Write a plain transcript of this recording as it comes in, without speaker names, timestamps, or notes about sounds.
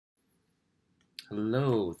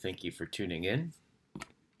Hello, thank you for tuning in.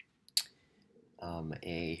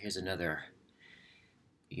 Here's another,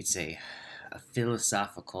 you could say, a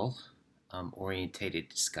philosophical orientated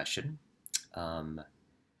discussion um,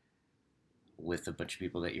 with a bunch of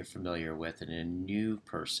people that you're familiar with and a new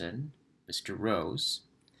person, Mr. Rose,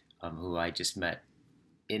 who I just met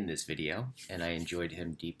in this video, and I enjoyed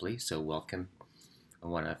him deeply, so welcome. I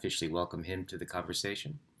want to officially welcome him to the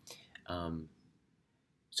conversation.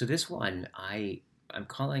 So this one, I'm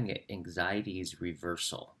calling it Anxiety's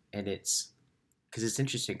Reversal, and it's because it's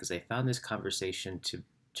interesting because I found this conversation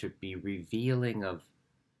to be revealing of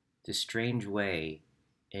the strange way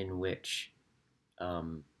in which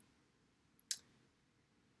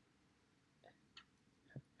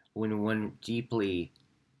when one deeply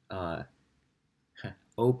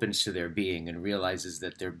opens to their being and realizes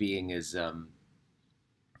that their being is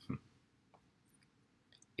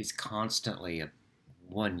constantly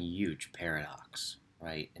one huge paradox,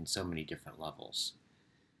 right, in so many different levels,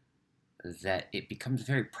 that it becomes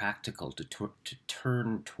very practical to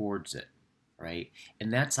turn towards it, right?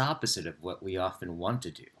 And that's opposite of what we often want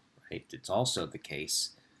to do, right? It's also the case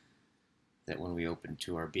that when we open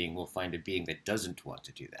to our being, we'll find a being that doesn't want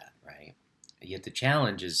to do that, right? Yet the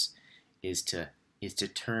challenge is to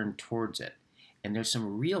turn towards it. And there's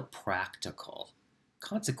some real practical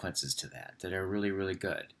consequences to that are really, really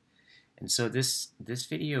good. And so this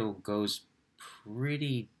video goes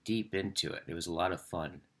pretty deep into it. It was a lot of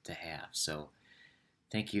fun to have. So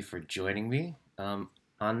thank you for joining me on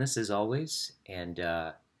this as always. And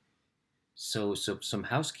so some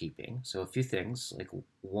housekeeping. So a few things. Like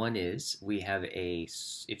one is we have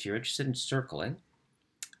if you're interested in circling,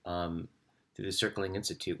 through the Circling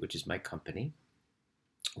Institute, which is my company,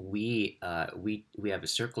 we have a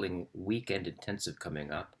circling weekend intensive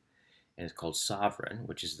coming up, and it's called Sovereign,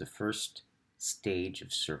 which is the first stage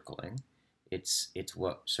of circling. It's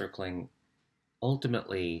what circling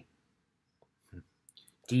ultimately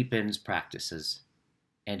deepens practices,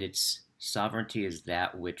 and its sovereignty is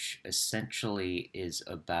that which essentially is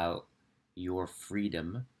about your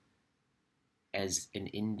freedom as an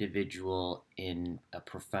individual in a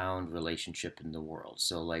profound relationship in the world.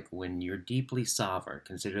 So like when you're deeply sovereign,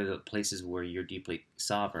 consider the places where you're deeply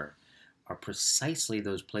sovereign are precisely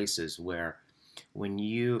those places where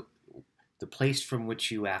the place from which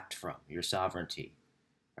you act from, your sovereignty,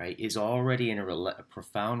 right, is already in a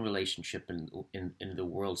profound relationship in the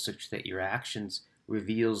world, such that your actions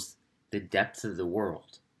reveals the depth of the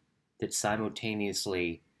world that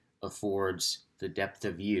simultaneously affords the depth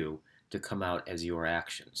of you to come out as your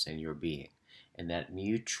actions and your being. And that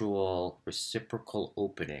mutual reciprocal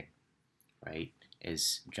opening, right,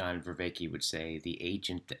 as John Vervaeke would say, the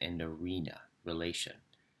agent and arena relation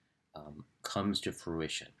comes to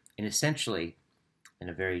fruition. And essentially, in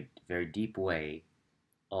a very, very deep way,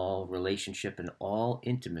 all relationship and all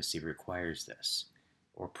intimacy requires this,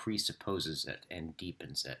 or presupposes it and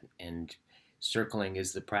deepens it. And circling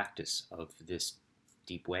is the practice of this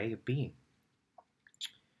deep way of being.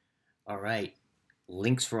 All right,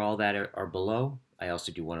 links for all that are below. I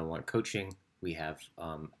also do one-on-one coaching. We have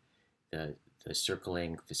the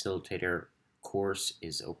Circling Facilitator course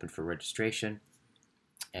is open for registration,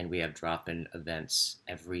 and we have drop-in events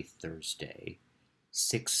every Thursday,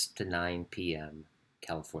 6 to 9 p.m.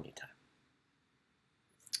 California time.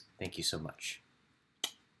 Thank you so much.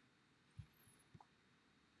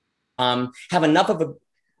 Have enough of a.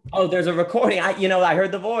 Oh, there's a recording. I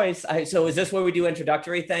heard the voice. So is this where we do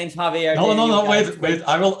introductory things, Javier? No. Wait.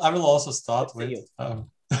 I will also start with.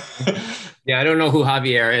 Yeah, I don't know who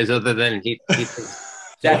Javier is, other than he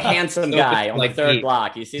that handsome guy on the third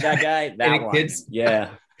block. You see that guy? That one. Kids, yeah.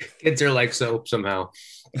 Kids are like soap somehow.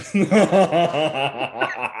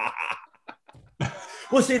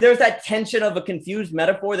 Well, see, there's that tension of a confused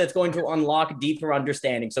metaphor that's going to unlock deeper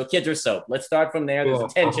understanding. So kids are soap. Let's start from there. There's a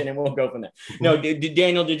tension, and we'll go from there. No,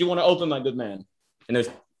 Daniel, did you want to open, my good man? And there's.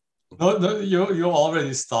 No, you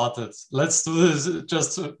already started. Let's do this.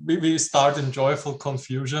 Just we start in joyful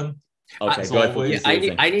confusion. Okay, joyful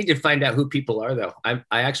confusion. I need to find out who people are, though. I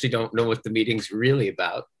actually don't know what the meeting's really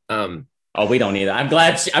about. Oh, we don't either. I'm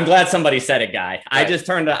glad somebody said it, guy. Right. I just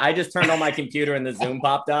turned on my computer and the Zoom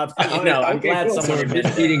popped up. I'm glad somebody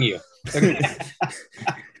was feeding you.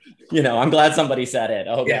 I'm glad somebody said it.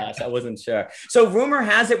 Oh gosh, I wasn't sure. So rumor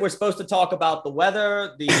has it we're supposed to talk about the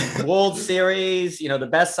weather, the World Series, the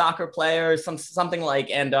best soccer players, something like,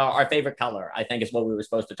 and our favorite color, I think is what we were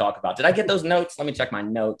supposed to talk about. Did I get those notes? Let me check my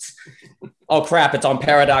notes. Oh crap, it's on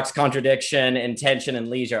paradox, contradiction, intention, and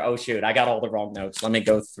leisure. Oh shoot, I got all the wrong notes. Let me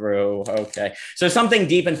go through. Okay. So something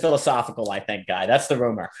deep and philosophical, I think, guy. That's the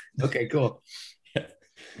rumor. Okay, cool.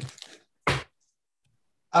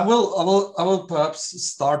 I will perhaps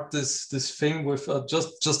start this thing with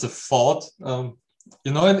just a thought.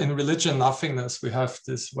 In religion nothingness, we have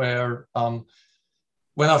this where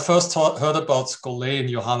when I first heard about Skole in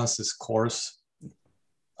Johannes's course,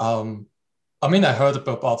 I heard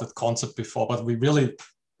about that concept before, but we really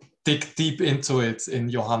dig deep into it in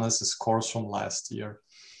Johannes's course from last year.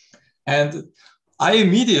 And I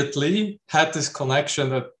immediately had this connection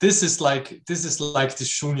that this is like the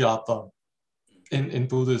shunyata in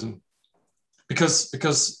Buddhism.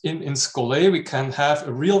 Because in Skole, we can have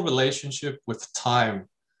a real relationship with time,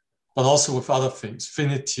 but also with other things,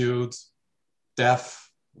 finitude, death,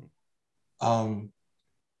 and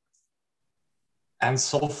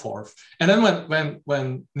so forth. And then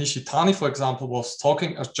when Nishitani, for example, was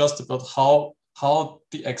talking just about how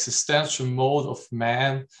the existential mode of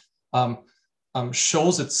man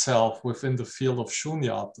shows itself within the field of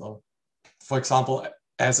shunyata. For example,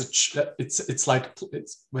 it's like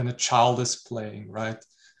when a child is playing, right?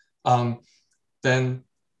 Then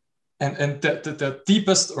the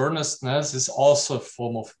deepest earnestness is also a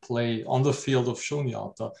form of play on the field of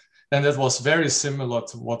shunyata. And that was very similar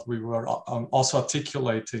to what we were also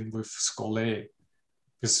articulating with Skole.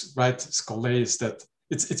 Because, right, Skole is that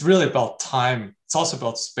it's really about time. It's also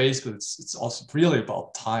about space, but it's also really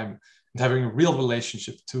about time and having a real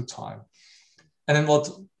relationship to time. And then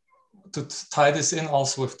to tie this in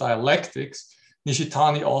also with dialectics,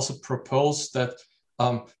 Nishitani also proposed that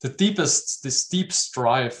this deep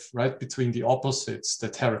strife, right, between the opposites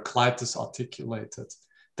that Heraclitus articulated,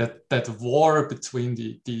 that war between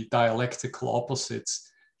the dialectical opposites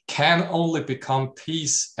can only become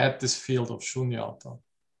peace at this field of shunyata.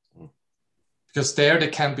 Because there they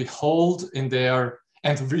can behold in their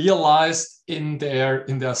and realized in their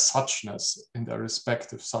suchness, in their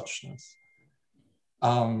respective suchness.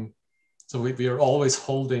 So we are always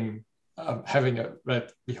holding, holding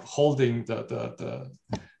the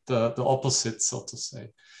opposite, so to say.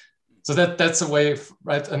 So that's a way of,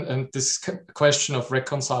 right, and this question of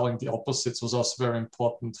reconciling the opposites was also very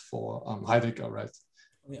important for Heidegger, right?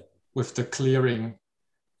 Yeah. With the clearing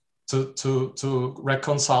to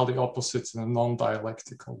reconcile the opposites in a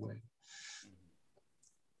non-dialectical way.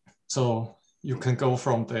 So you can go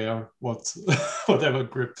from there, whatever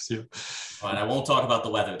grips you. All right, I won't talk about the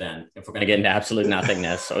weather then, if we're going to get into absolute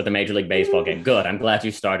nothingness or the Major League Baseball game. Good. I'm glad you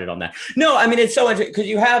started on that. No, I mean, it's so interesting because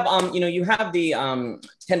you have the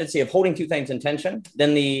tendency of holding two things in tension,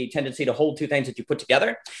 then the tendency to hold two things that you put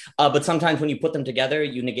together. But sometimes when you put them together,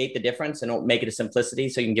 you negate the difference and don't make it a simplicity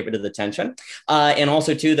so you can get rid of the tension. And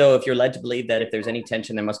also too, though, if you're led to believe that if there's any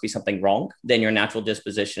tension, there must be something wrong, then your natural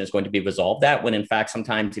disposition is going to be resolved that, when in fact,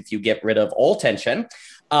 sometimes if you get rid of all tension,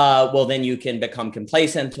 well, then you can become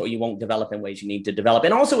complacent or you won't develop in ways you need to develop.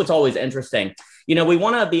 And also, it's always interesting. We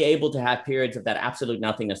want to be able to have periods of that absolute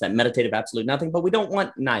nothingness, that meditative absolute nothing, but we don't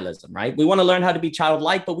want nihilism, right? We want to learn how to be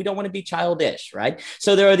childlike, but we don't want to be childish, right?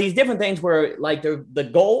 So there are these different things where like the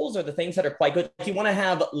goals are the things that are quite good. You want to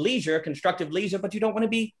have leisure, constructive leisure, but you don't want to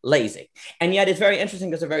be lazy. And yet it's very interesting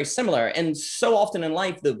because they're very similar. And so often in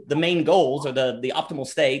life, the main goals or the optimal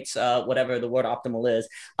states, whatever the word optimal is,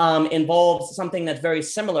 involves something that's very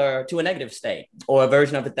similar to a negative state or a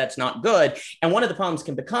version of it that's not good. And one of the problems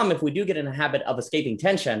can become if we do get in a habit of escaping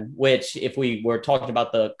tension, which if we were talking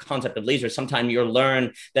about the concept of leisure, sometimes you'll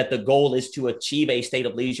learn that the goal is to achieve a state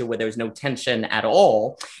of leisure where there's no tension at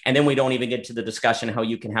all. And then we don't even get to the discussion how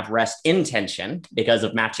you can have rest in tension because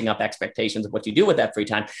of matching up expectations of what you do with that free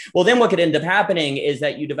time. Well, then what could end up happening is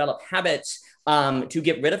that you develop habits to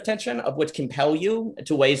get rid of tension, of which compel you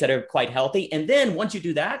to ways that are quite healthy. And then once you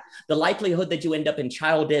do that, the likelihood that you end up in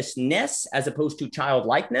childishness as opposed to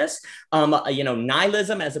childlikeness,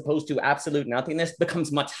 nihilism as opposed to absolute nothingness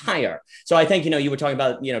becomes much higher. So I think, you were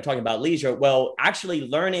talking about leisure. Well, actually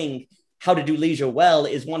learning how to do leisure well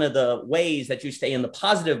is one of the ways that you stay in the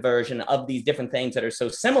positive version of these different things that are so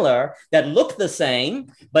similar, that look the same,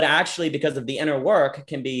 but actually because of the inner work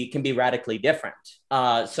can be radically different.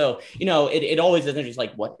 So it always is interesting,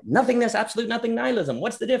 like what nothingness, absolute nothing, nihilism.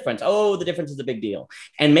 What's the difference? Oh, the difference is a big deal.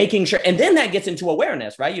 And making sure, and then that gets into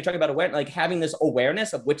awareness, right? You're talking about awareness, like having this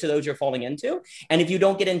awareness of which of those you're falling into. And if you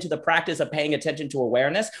don't get into the practice of paying attention to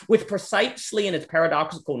awareness, which precisely in its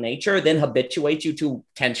paradoxical nature then habituates you to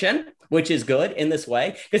tension, which is good in this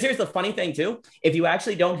way. Because here's the funny thing too, if you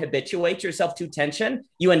actually don't habituate yourself to tension,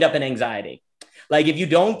 you end up in anxiety. Like if you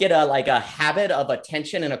don't get a habit of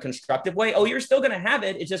attention in a constructive way, you're still going to have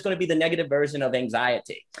it. It's just going to be the negative version of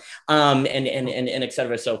anxiety, and et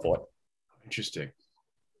cetera, so forth. Interesting.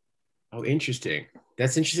 Oh, interesting.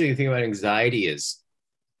 That's interesting. The thing about anxiety is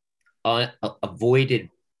avoided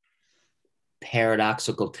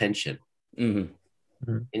paradoxical tension. Mm-hmm.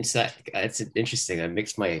 inside. It's interesting. I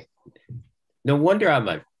mix my. No wonder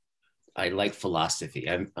I like philosophy.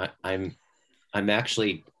 I'm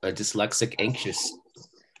actually a dyslexic, anxious.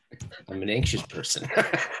 I'm an anxious person.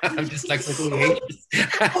 I'm dyslexically anxious.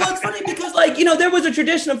 Well, it's funny because, like, you know, there was a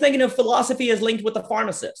tradition of thinking of philosophy as linked with the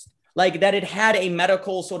pharmacist, like that it had a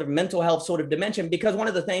medical sort of mental health sort of dimension. Because one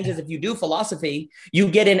of the things is, if you do philosophy, you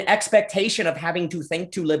get an expectation of having to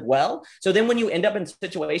think to live well. So then when you end up in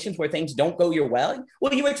situations where things don't go your way,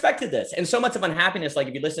 well, you expected this. And so much of unhappiness, like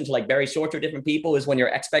if you listen to like Barry Short or different people, is when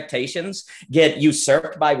your expectations get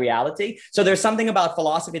usurped by reality. So there's something about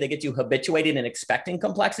philosophy that gets you habituated in expecting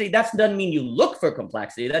complexity. That doesn't mean you look for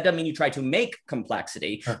complexity. That doesn't mean you try to make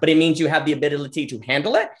complexity, but it means you have the ability to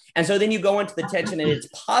handle it. And so then you go into the tension and it's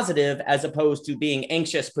positive, as opposed to being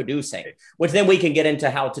anxious producing, which then we can get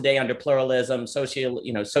into how today under pluralism,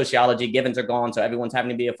 sociology, givens are gone. So everyone's having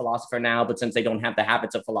to be a philosopher now, but since they don't have the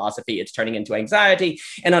habits of philosophy, it's turning into anxiety.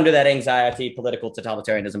 And under that anxiety, political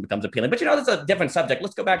totalitarianism becomes appealing. But, you know, that's a different subject.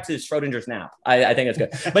 Let's go back to Schrodinger's now. I think it's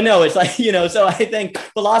good. But no, it's like, you know, so I think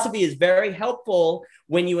philosophy is very helpful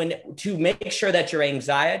when to make sure that your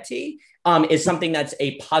anxiety is something that's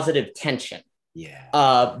a positive tension. Yeah.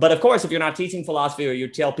 But of course, if you're not teaching philosophy, or you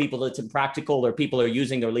tell people that it's impractical, or people are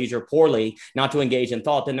using their leisure poorly not to engage in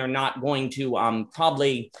thought, then they're not going to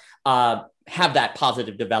probably have that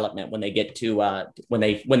positive development when they get to when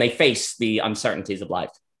they face the uncertainties of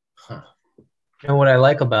life. Huh. And what I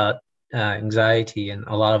like about anxiety and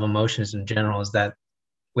a lot of emotions in general is that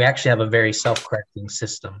we actually have a very self-correcting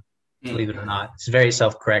system. Believe it or not, it's very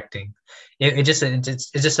self-correcting. It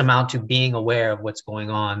just amount to being aware of what's going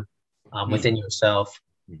on within yourself.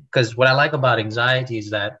 Because what I like about anxiety is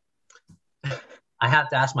that I have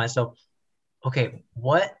to ask myself, okay,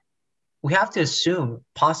 we have to assume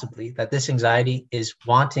possibly that this anxiety is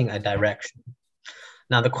wanting a direction.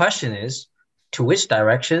 Now the question is, to which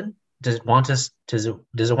direction does it want us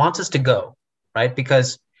to go, right?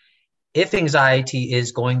 Because if anxiety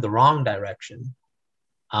is going the wrong direction,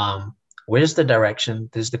 where's the direction?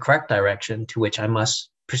 There's the correct direction to which I must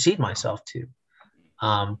proceed myself to.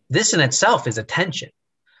 This in itself is a tension,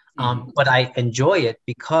 but I enjoy it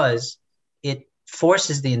because it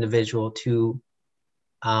forces the individual to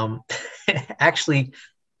actually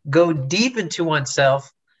go deep into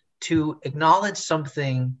oneself to acknowledge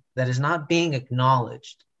something that is not being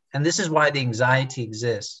acknowledged. And this is why the anxiety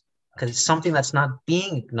exists, because it's something that's not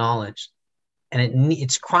being acknowledged, and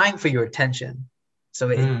it's crying for your attention. So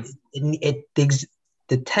the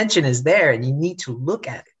tension is there, and you need to look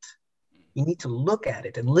at it. You need to look at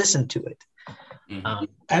it and listen to it.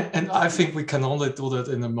 And I think we can only do that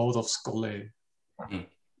in the mode of Scholé.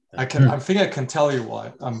 I think I can tell you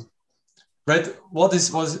why. Right?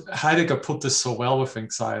 Was Heidegger put this so well with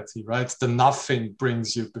anxiety, right? The nothing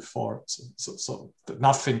brings you before. So the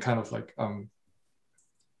nothing kind of like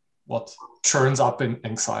what churns up in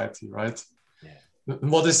anxiety, right? Yeah.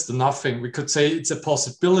 What is the nothing? We could say it's a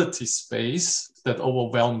possibility space that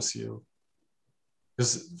overwhelms you.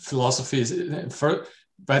 Because philosophy is,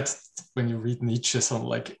 but when you read Nietzsche, so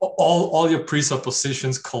like all your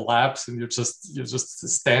presuppositions collapse, and you're just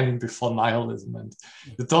standing before nihilism, and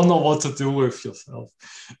you don't know what to do with yourself.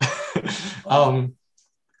 And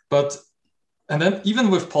then even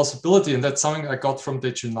with possibility, and that's something I got from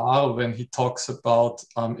De Gennaro when he talks about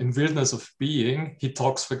in Wilderness of Being, he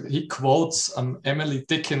quotes Emily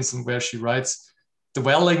Dickinson, where she writes,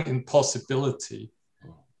 dwelling in possibility,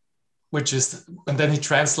 which is, and then he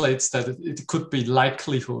translates that it could be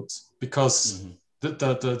likelihood, because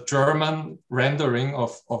the German rendering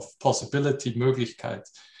of possibility, Möglichkeit,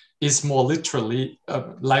 is more literally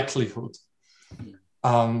likelihood.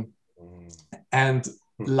 And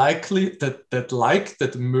likely that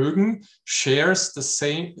mögen shares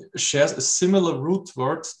a similar root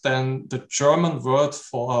word than the German word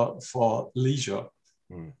for leisure.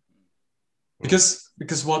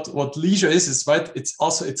 Because what leisure is right,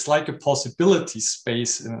 it's like a possibility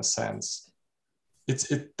space in a sense.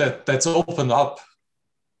 That's opened up,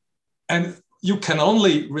 and you can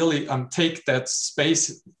only really take that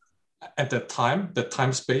space at that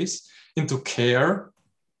time space into care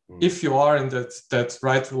if you are in that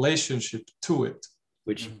right relationship to it.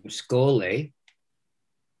 Which Scholé,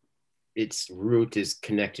 its root is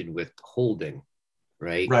connected with holding,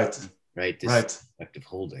 right? Right. This active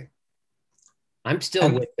holding. I'm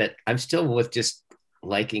still with that. I'm still with just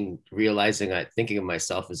thinking of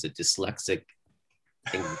myself as a dyslexic,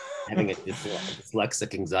 having a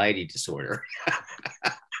dyslexic anxiety disorder.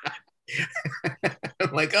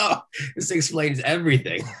 I'm like, oh, this explains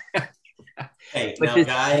everything. Hey, but now,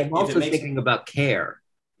 Guy, I'm also thinking about care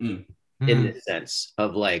in the sense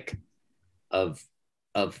of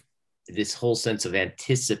of this whole sense of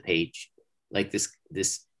anticipate, like this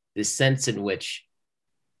sense in which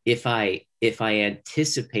if I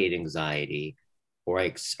anticipate anxiety, or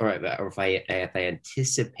if I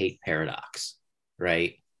anticipate paradox,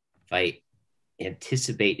 right? If I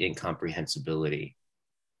anticipate incomprehensibility,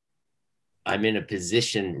 I'm in a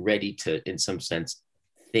position ready to, in some sense,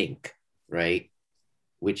 think, right?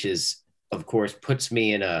 Which is, of course, puts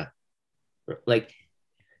me in a, like,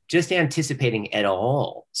 just anticipating at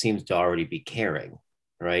all seems to already be caring,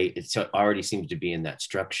 right? It already seems to be in that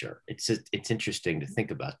structure. It's interesting to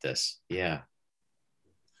think about this. Yeah.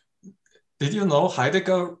 Did you know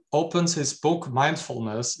Heidegger opens his book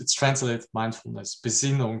Mindfulness? It's translated mindfulness,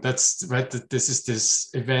 Besinnung. That's right. This is this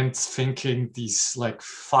event thinking, these like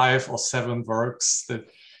 5 or 7 works that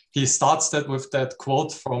he starts that with that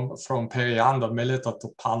quote from Periander, Meleta to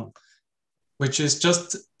Pan, which is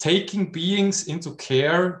just taking beings into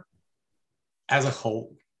care as a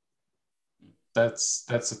whole. That's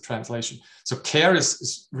a translation. So care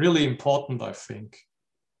is really important, I think.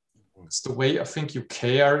 It's the way I think you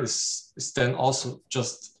care is then also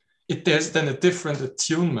just there's then a different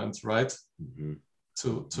attunement, right? Mm-hmm.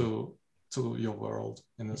 to your world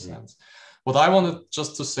in a mm-hmm. sense. What I wanted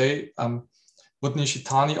just to say, what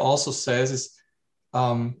Nishitani also says is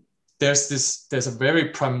there's a very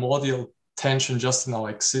primordial tension just in our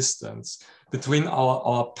existence between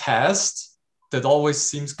our past that always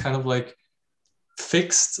seems kind of like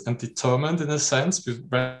fixed and determined in a sense,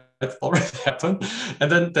 that already happened,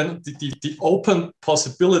 and then the open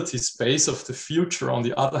possibility space of the future on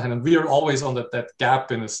the other hand, and we are always on that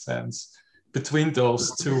gap in a sense between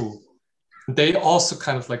those two. They also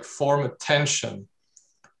kind of like form a tension,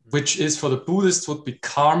 which is for the Buddhists would be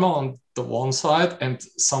karma on the one side and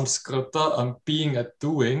samskrita, being at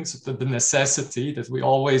doing, so the necessity that we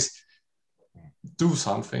always do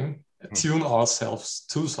something, tune ourselves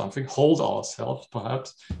to something, hold ourselves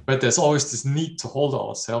perhaps, but there's always this need to hold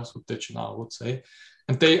ourselves, what Decina would say,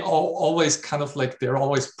 and they always kind of like they're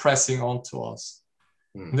always pressing onto us.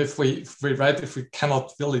 And if we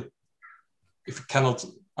cannot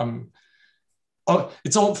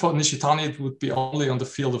it's all for Nishitani, it would be only on the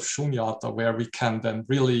field of shunyata where we can then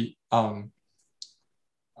really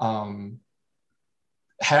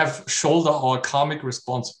shoulder our karmic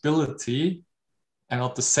responsibility and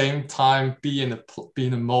at the same time be in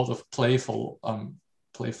a mode of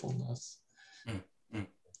playfulness.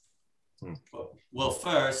 Well,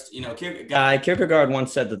 first, Kierkegaard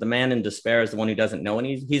once said that the man in despair is the one who doesn't know when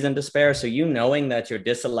he's in despair. So knowing that your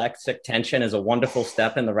dyslexic tension is a wonderful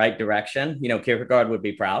step in the right direction, Kierkegaard would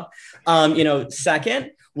be proud.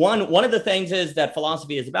 Second, one of the things is that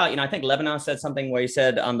philosophy is about, I think Levinas said something where he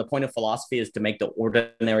said the point of philosophy is to make the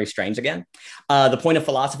ordinary strange again. The point of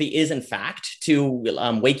philosophy is, in fact,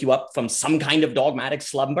 to wake you up from some kind of dogmatic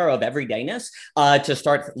slumber of everydayness, to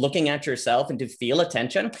start looking at yourself and to feel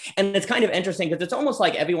attention. And it's kind of interesting because it's almost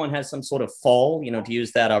like everyone has some sort of fall, to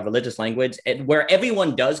use that religious language, where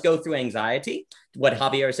everyone does go through anxiety, what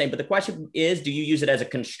Javier is saying. But the question is, do you use it as a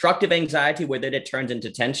constructive anxiety where then it turns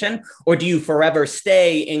into tension? Or do you forever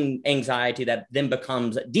stay in anxiety that then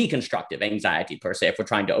becomes deconstructive anxiety, per se, if we're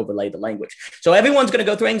trying to overlay the language? So everyone's going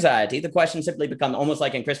to go through anxiety. The question simply becomes, almost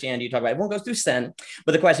like in Christianity, you talk about everyone goes through sin.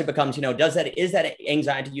 But the question becomes, is that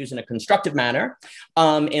anxiety used in a constructive manner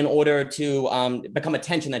in order to become a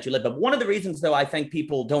tension that you live? But one of the reasons, though, I think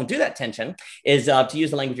people don't do that tension is, to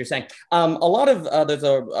use the language you're saying, a lot of, there's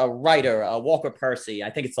a writer, Walker Percy, I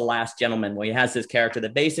think it's The Last Gentleman, where he has this character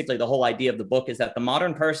that basically the whole idea of the book is that the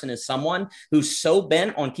modern person is someone who's so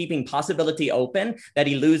bent on keeping possibility open that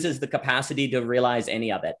he loses the capacity to realize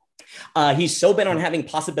any of it. He's so bent on having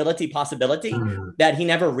possibility that he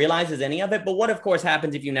never realizes any of it. But what, of course,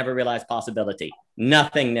 happens if you never realize possibility?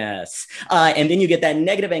 Nothingness. And then you get that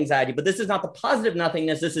negative anxiety. But this is not the positive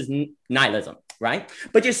nothingness. This is nihilism, right?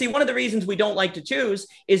 But you see, one of the reasons we don't like to choose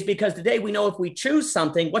is because today we know if we choose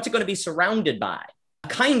something, what's it going to be surrounded by? A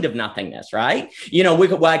kind of nothingness, right?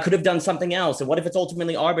 I could have done something else. And what if it's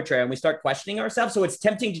ultimately arbitrary? And we start questioning ourselves. So it's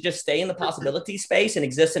tempting to just stay in the possibility space and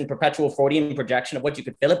exist in perpetual Freudian projection of what you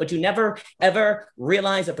could fill it, but you never, ever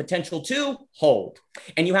realize a potential to hold.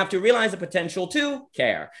 And you have to realize a potential to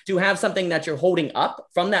care, to have something that you're holding up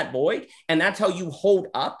from that void. And that's how you hold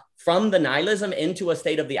up from the nihilism into a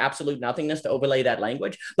state of the absolute nothingness, to overlay that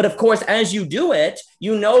language. But of course, as you do it,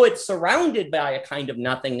 it's surrounded by a kind of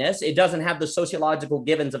nothingness. It doesn't have the sociological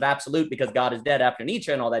givens of absolute because God is dead after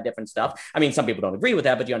Nietzsche and all that different stuff. I mean, some people don't agree with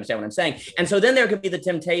that, but you understand what I'm saying. And so then there could be the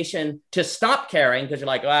temptation to stop caring because you're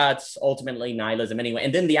like, it's ultimately nihilism anyway.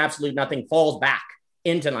 And then the absolute nothing falls back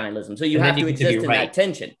into nihilism. So you have to exist in that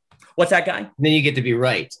tension. What's that, Guy? And then you get to be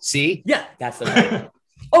right. See? Yeah, that's the right.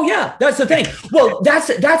 Oh yeah, that's the thing. Well, that's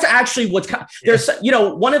actually what's there's, you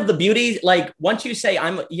know, one of the beauties, like once you say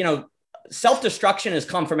self-destruction is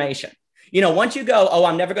confirmation. You know, once you go, oh,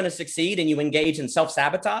 I'm never going to succeed, and you engage in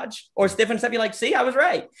self-sabotage or it's different stuff, you're like, see, I was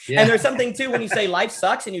right. Yeah. And there's something too, when you say life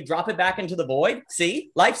sucks and you drop it back into the void,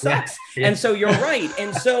 see, life sucks. Yeah. And so you're right.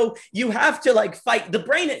 And so you have to like fight the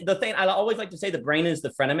brain. The thing I always like to say, the brain is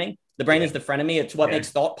the frenemy. The brain is the frenemy. It's what makes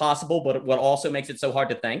thought possible, but what also makes it so hard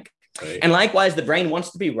to think. Right. And likewise, the brain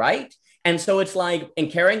wants to be right. And so it's like,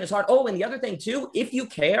 and caring is hard. Oh, and the other thing too, if you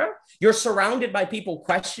care, you're surrounded by people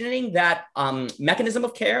questioning that mechanism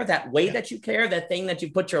of care, that way that you care, that thing that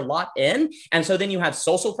you put your lot in. And so then you have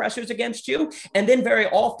social pressures against you. And then very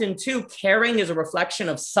often too, caring is a reflection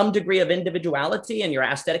of some degree of individuality and your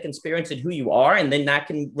aesthetic experience and who you are. And then that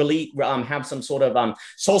can really have some sort of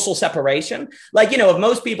social separation. Like, you know, if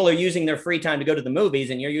most people are using their free time to go to the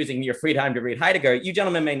movies and you're using your free time to read Heidegger, you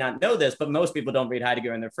gentlemen may not know this, but most people don't read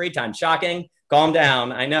Heidegger in their free time. Shocking. Calm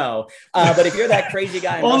down. I know. But if you're that crazy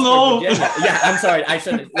guy in Virginia, yeah, I'm sorry. I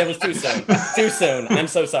shouldn't. That was too soon. Too soon. I'm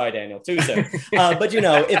so sorry, Daniel. Too soon. But, you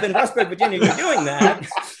know, if in Westbrook, Virginia, you're doing that,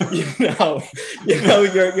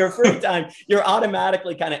 your free time, you're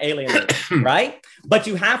automatically kind of alienated, right? But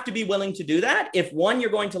you have to be willing to do that. If one, you're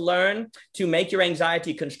going to learn to make your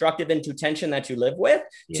anxiety constructive into tension that you live with.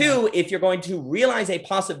 Yeah. Two, if you're going to realize a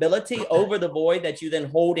possibility over the void that you then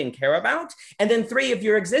hold and care about. And then three, if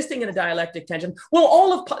you're existing in a dialectic tension, well,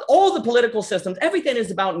 all the political systems, everything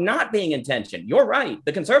is about not being in tension. You're right.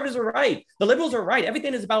 The conservatives are right. The liberals are right.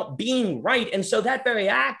 Everything is about being right. And so that very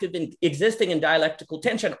act of existing in dialectical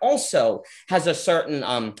tension also has a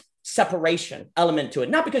certain separation element to it,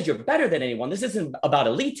 not because you're better than anyone. This isn't about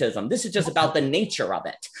elitism. This is just about the nature of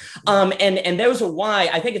it. And those are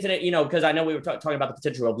why I think it's, because I know we were talking about the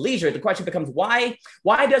potential of leisure. The question becomes, why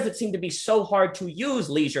does it seem to be so hard to use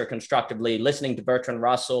leisure constructively, listening to Bertrand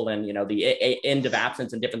Russell and, the end of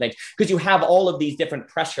absence and different things, because you have all of these different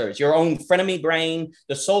pressures, your own frenemy brain,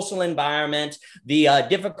 the social environment, the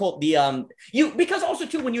because also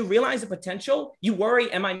too, when you realize the potential, you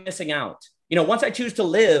worry, am I missing out? Once I choose to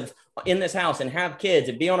live in this house and have kids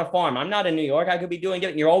and be on a farm, I'm not in New York, I could be doing it.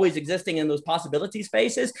 And you're always existing in those possibility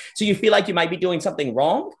spaces. So you feel like you might be doing something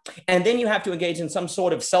wrong. And then you have to engage in some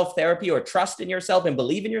sort of self-therapy or trust in yourself and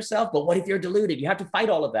believe in yourself. But what if you're deluded? You have to fight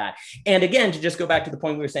all of that. And again, to just go back to the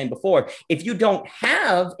point we were saying before, if you don't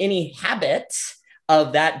have any habits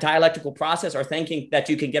of that dialectical process or thinking that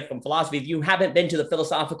you can get from philosophy, if you haven't been to the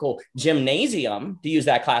philosophical gymnasium, to use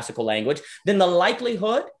that classical language, then the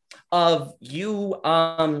likelihood of you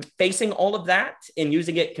facing all of that and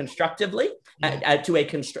using it constructively to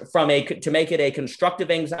make it a constructive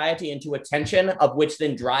anxiety into a tension of which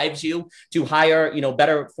then drives you to higher,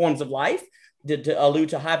 better forms of life, to allude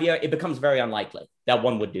to Javier, it becomes very unlikely that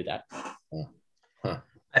one would do that. Huh.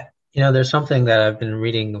 There's something that I've been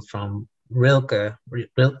reading from Rilke.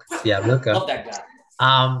 Rilke. Love that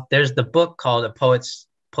guy. There's the book called A Poet's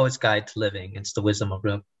Guide to Living. It's the wisdom of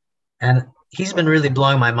Rilke. And he's been really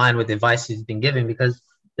blowing my mind with the advice he's been giving, because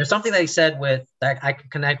there's something that he said that I could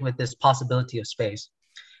connect with this possibility of space.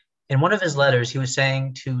 In one of his letters, he was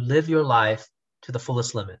saying to live your life to the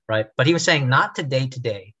fullest limit, right? But he was saying not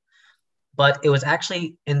today, but it was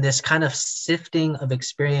actually in this kind of sifting of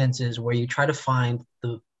experiences where you try to find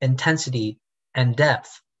the intensity and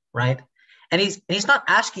depth, right? And he's not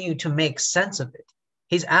asking you to make sense of it.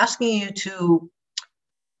 He's asking you to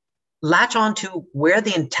latch on to where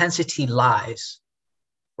the intensity lies,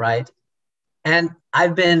 right? And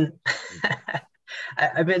I'm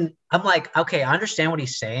like, okay, I understand what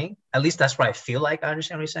he's saying. At least that's what I feel like I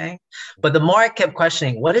understand what he's saying. But the more I kept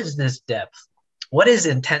questioning, what is this depth? What is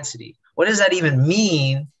intensity? What does that even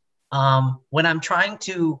mean when I'm trying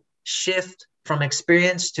to shift from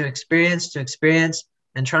experience to experience to experience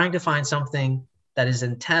and trying to find something that is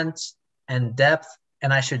intense and depth,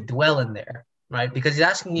 and I should dwell in there? Right? Because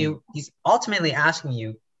he's ultimately asking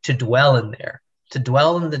you to dwell in there, to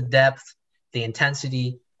dwell in the depth, the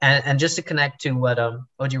intensity, and just to connect to what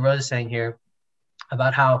O.G. Rose is saying here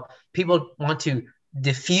about how people want to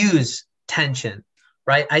diffuse tension,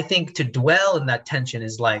 right? I think to dwell in that tension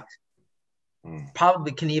is like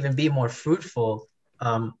probably can even be more fruitful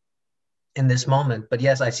in this moment. But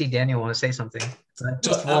yes, I see Daniel want to say something.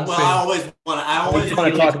 Just one thing. I always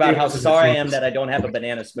want to talk about how sorry I am that I don't have a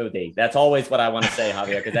banana smoothie. That's always what I want to say,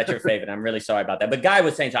 Javier, because that's your favorite. I'm really sorry about that. But Guy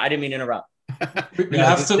was saying so. I didn't mean to interrupt. We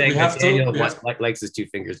have Daniel likes his two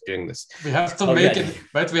fingers doing this. We have to make it,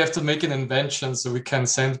 right? We have to make an invention so we can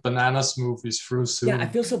send banana smoothies through soon. Yeah, I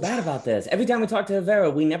feel so bad about this. Every time we talk to Rivera,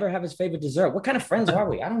 we never have his favorite dessert. What kind of friends are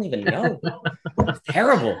we? I don't even know. It's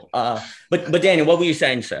terrible. But Daniel, what were you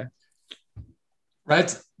saying, sir?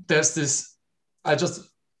 right? There's this,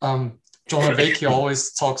 John Vervaeke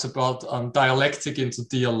always talks about dialectic into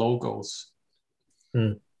dialogos.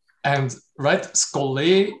 And right,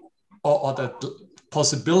 Scholé, or that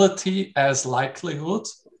possibility as likelihood,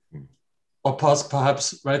 or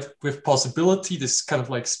perhaps right with possibility, this kind of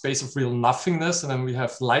like space of real nothingness, and then we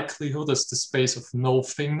have likelihood as the space of no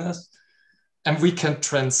thingness, and we can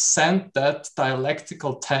transcend that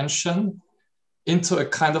dialectical tension into a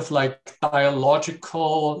kind of like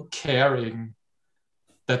dialogical caring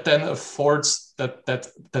that then affords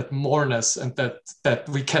that moreness, and that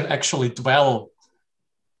we can actually dwell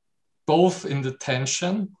both in the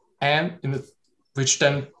tension and in the, which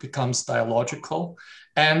then becomes dialogical,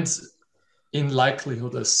 and in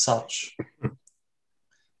likelihood as such.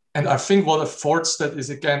 And I think what affords that is,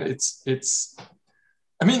 again, it's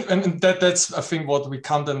I mean, and that's I think what we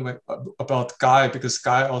come then with, about Guy, because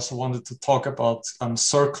Guy also wanted to talk about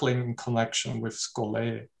circling in connection with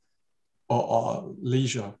Scholé or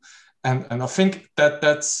leisure, and I think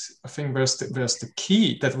that's I think where's the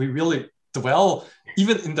key, that we really dwell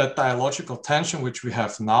even in that dialogical tension which we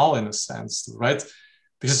have now, in a sense, right?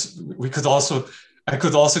 Because I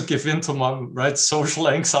could also give into my right social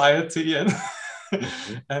anxiety and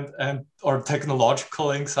and or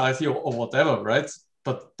technological anxiety or whatever, right?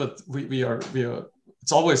 But we are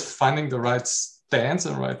it's always finding the right stance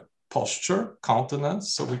and right posture,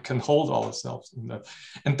 countenance, so we can hold ourselves in that.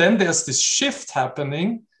 And then there's this shift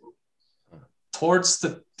happening towards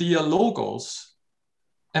the dialogos.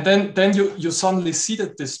 And then you suddenly see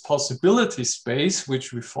that this possibility space,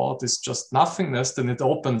 which we thought is just nothingness, then it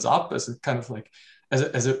opens up as a kind of like,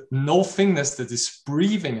 as a nothingness that is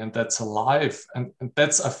breathing and that's alive. And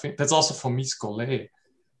that's, I think, that's also for me Scholé.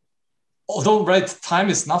 Although, right, time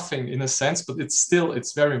is nothing in a sense, but it's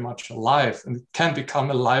very much alive, and it can become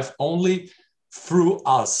alive only through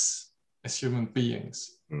us as human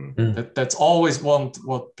beings. That's always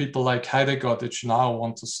what people like Heidegger now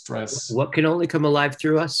want to stress. What can only come alive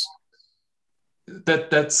through us? That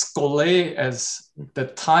Scholé as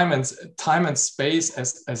that time and space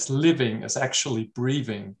as living, as actually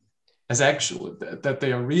breathing, as actually that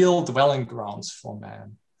they are real dwelling grounds for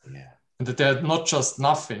man. Yeah. And that they're not just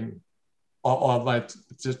nothing, or like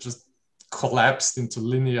just collapsed into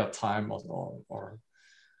linear time or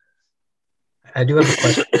I do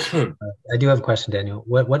have a question. Daniel.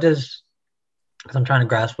 What does, because I'm trying to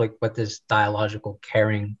grasp like what this dialogical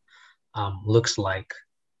caring looks like.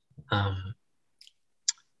 What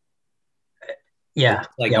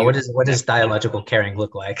does dialogical caring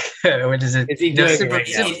look like? What does it? Is he doing it right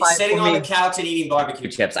now? Sitting on the couch and eating barbecue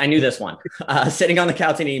chips. I knew this one. Sitting on the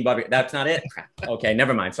couch and eating barbecue. That's not it. Okay,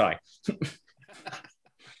 never mind. Sorry.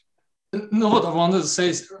 No, what I wanted to say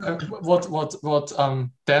is what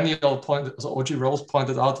Daniel pointed, so OG Rose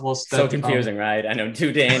pointed out was that, so confusing, right? I know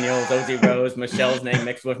two Daniels, OG Rose, Michelle's name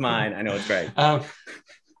mixed with mine. I know, it's great.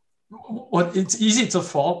 What it's easy to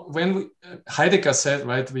fall when Heidegger said,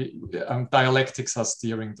 right, dialectics are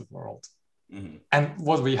steering the world. Mm-hmm. And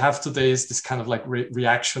what we have today is this kind of like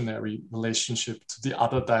reactionary relationship to the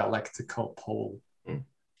other dialectical pole.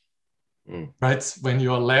 Right, when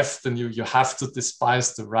you are left and you have to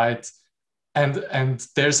despise the right, and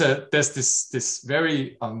there's this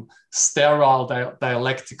very sterile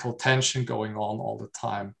dialectical tension going on all the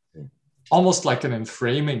time, almost like an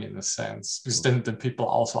enframing in a sense, because then people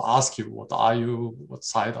also ask you, what are you, what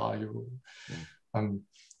side are you,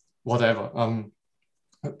 whatever,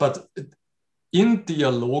 but in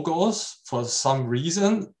dialogos, for some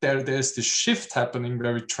reason, there's this shift happening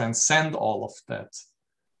where we transcend all of that.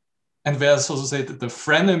 And where, so to say, that the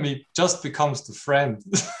frenemy just becomes the friend.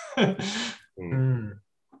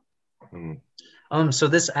 So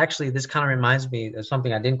this kind of reminds me of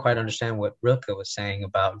something I didn't quite understand what Rilke was saying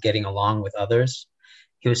about getting along with others.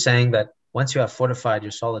 He was saying that once you have fortified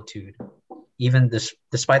your solitude, even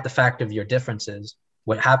despite the fact of your differences,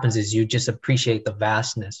 what happens is you just appreciate the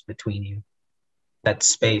vastness between you, that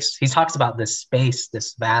space. He talks about this space,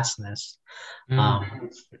 this vastness,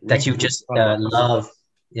 that you just love.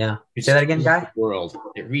 Yeah. Say that again, Guy? World.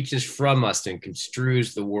 It reaches from us and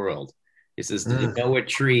construes the world. It says, to know a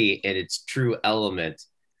tree and its true element,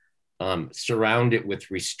 surround it with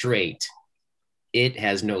restraint. It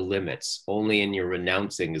has no limits. Only in your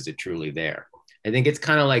renouncing is it truly there. I think it's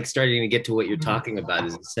kind of like starting to get to what you're talking about,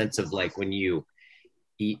 is a sense of like when you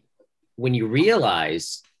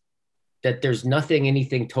realize that there's nothing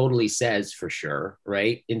anything totally says for sure,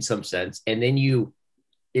 right? In some sense. And then you,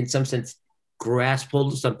 in some sense, grasp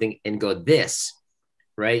hold of something and go, this,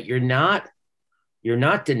 right? You're not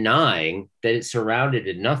denying that it's surrounded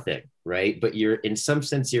in nothing, right? But you're, in some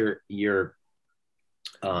sense, you're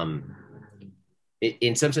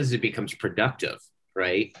in some senses it becomes productive,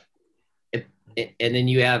 right? And then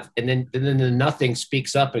you have, and then the nothing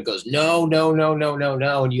speaks up and goes, no, no, no, no, no,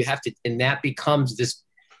 no. And you have to, and that becomes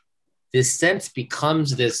this sense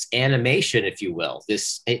becomes this animation, if you will.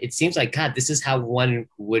 It seems like, God, this is how one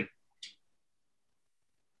would,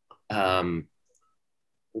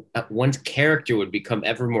 one's character would become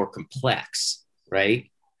ever more complex, right? You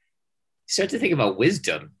start to think about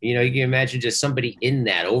wisdom. You know, you can imagine just somebody in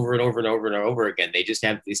that over and over and over and over again. They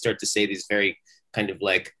start to say these very kind of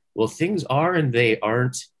like, well, things are and they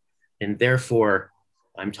aren't, and therefore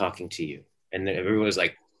I'm talking to you. And then everyone was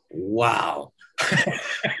like, wow.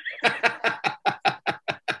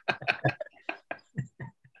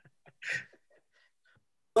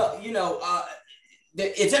 Well,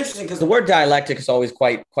 it's interesting because the word dialectic is always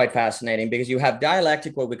quite fascinating, because you have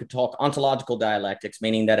dialectic where we could talk ontological dialectics,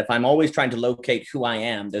 meaning that if I'm always trying to locate who I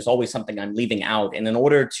am, there's always something I'm leaving out. And in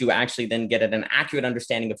order to actually then get an accurate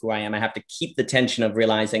understanding of who I am, I have to keep the tension of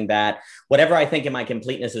realizing that whatever I think in my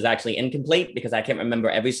completeness is actually incomplete because I can't remember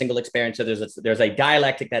every single experience. So there's a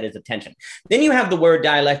dialectic that is a tension. Then you have the word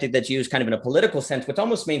dialectic that's used kind of in a political sense, which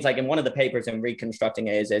almost means, like in one of the papers in Reconstructing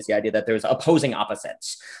is the idea that there's opposing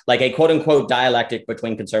opposites, like a quote unquote dialectic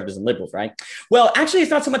between conservatives and liberals, right? Well, actually,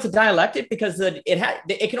 it's not so much a dialectic, because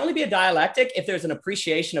it can only be a dialectic if there's an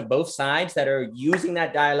appreciation of both sides that are using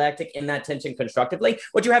that dialectic in that tension constructively.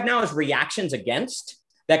 What you have now is reactions against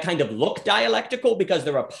that kind of look dialectical because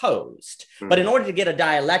they're opposed. Mm-hmm. But in order to get a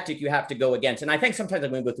dialectic, you have to go against. And I think sometimes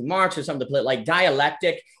when we go through Marx or some of the like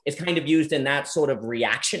dialectic is kind of used in that sort of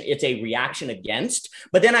reaction. It's a reaction against.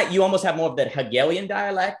 But then you almost have more of that Hegelian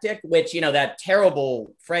dialectic, which, that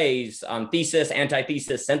terrible phrase, thesis,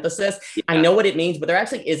 antithesis, synthesis. Yeah. I know what it means, but there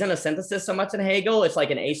actually isn't a synthesis so much in Hegel. It's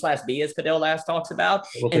like an A/B, as Cadell last talks about.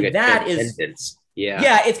 And that is...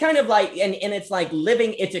 Yeah, it's kind of like, and it's like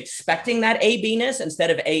living, it's expecting that A-B-ness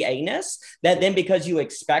instead of A-A-ness, that then because you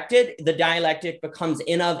expect it, the dialectic becomes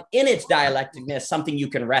in its dialecticness something you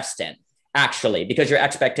can rest in, actually, because your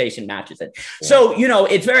expectation matches it. Yeah. So,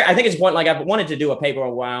 it's I think it's one, like I've wanted to do a paper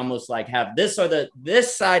where I almost like have this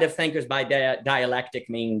side of thinkers by dialectic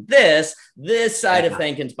mean this side of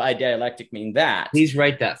thinkers by dialectic mean that. Please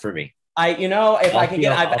write that for me. If I can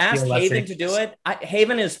I've asked Haven to do it.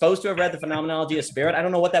 Haven is supposed to have read The Phenomenology of Spirit. I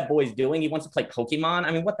don't know what that boy's doing. He wants to play Pokemon.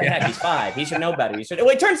 I mean, what the heck? He's 5. He should know better. He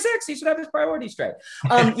turned 6. He should have his priorities straight.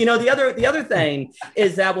 The other thing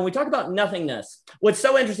is that when we talk about nothingness, what's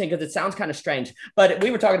so interesting, because it sounds kind of strange, but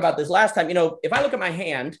we were talking about this last time, if I look at my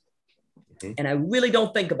hand and I really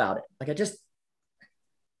don't think about it, like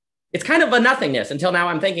it's kind of a nothingness until now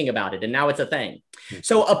I'm thinking about it, and now it's a thing.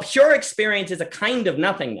 So a pure experience is a kind of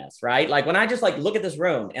nothingness, right? Like when I just like look at this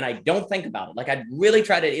room and I don't think about it, like I really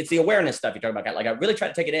try to, it's the awareness stuff you're talking about, like I really try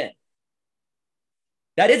to take it in.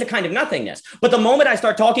 That is a kind of nothingness. But the moment I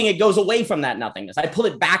start talking, it goes away from that nothingness. I pull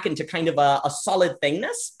it back into kind of a solid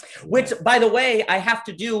thingness, which, by the way, I have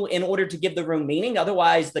to do in order to give the room meaning.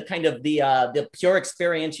 Otherwise, the kind of the pure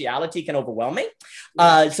experientiality can overwhelm me.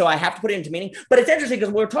 So I have to put it into meaning. But it's interesting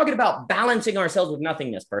because we're talking about balancing ourselves with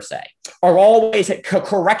nothingness per se, or always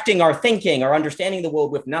correcting our thinking or understanding the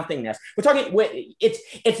world with nothingness. We're talking,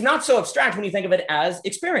 it's not so abstract when you think of it as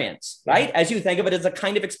experience, right? As you think of it as a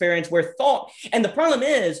kind of experience where thought, and the problem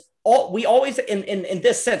is we always in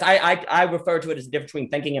this sense, I refer to it as the difference between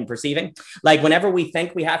thinking and perceiving. Like whenever we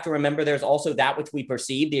think, we have to remember there's also that which we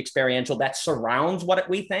perceive, the experiential, that surrounds what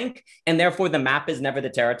we think, and therefore the map is never the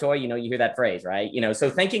territory. You hear that phrase, right? So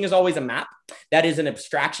thinking is always a map that is an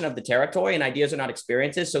abstraction of the territory, and ideas are not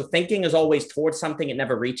experiences. So thinking is always towards something it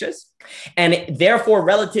never reaches, and therefore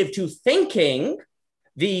relative to thinking,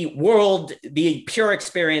 the world, the pure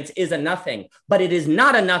experience is a nothing, but it is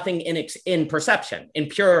not a nothing in perception, in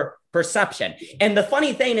pure perception. And the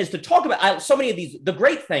funny thing is to talk about so many of these, the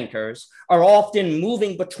great thinkers are often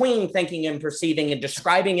moving between thinking and perceiving and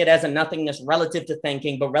describing it as a nothingness relative to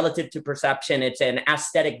thinking, but relative to perception, it's an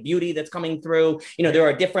aesthetic beauty that's coming through. There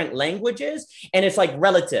are different languages, and it's like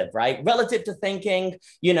relative, right? Relative to thinking,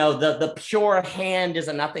 the pure hand is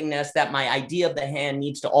a nothingness that my idea of the hand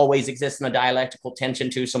needs to always exist in a dialectical tension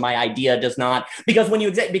to, so my idea does not, because what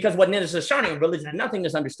Nidus is showing, religion and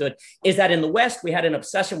nothingness understood, is that in the West, we had an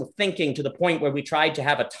obsession with thinking to the point where we tried to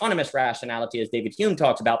have autonomous rationality, as David Hume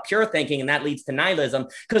talks about, pure thinking, and that leads to nihilism,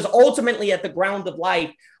 because ultimately at the ground of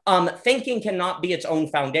life, thinking cannot be its own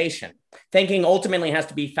foundation. Thinking ultimately has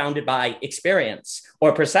to be founded by experience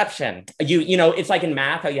or perception. It's like in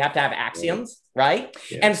math, how you have to have axioms, right?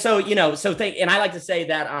 Yeah. And so, and I like to say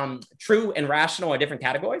that true and rational are different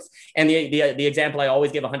categories. And the example I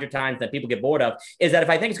always give 100 times that people get bored of is that if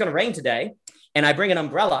I think it's going to rain today and I bring an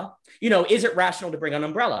umbrella, is it rational to bring an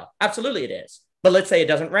umbrella? Absolutely it is. but let's say it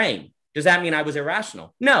doesn't rain. Does that mean I was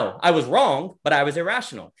irrational? No, I was wrong, but I was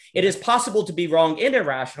irrational. It is possible to be wrong and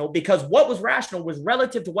irrational because what was rational was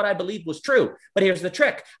relative to what I believed was true. But here's the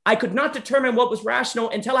trick. I could not determine what was rational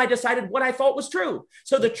until I decided what I thought was true.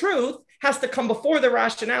 So the truth has to come before the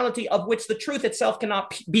rationality, of which the truth itself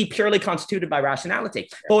cannot be purely constituted by rationality.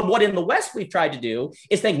 But what in the West we've tried to do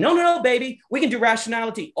is think, no, baby, we can do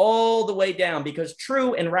rationality all the way down because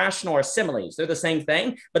true and rational are similes. They're the same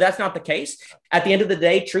thing, but that's not the case. At the end of the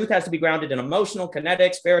day, truth has to be grounded in emotional,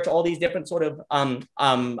 kinetic, spiritual, all these different sort of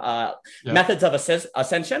methods of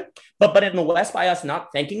ascension. But in the West, by us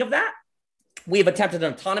not thinking of that, we've attempted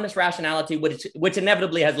an autonomous rationality, which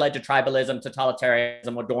inevitably has led to tribalism,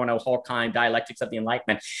 totalitarianism, Adorno, Horkheim, dialectics of the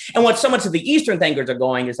Enlightenment. And what so much of the Eastern thinkers are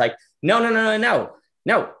going is like,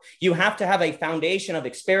 no, you have to have a foundation of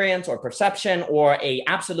experience or perception or a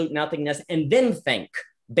absolute nothingness and then think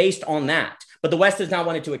based on that. But the West has not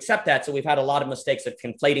wanted to accept that. So we've had a lot of mistakes of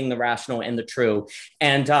conflating the rational and the true.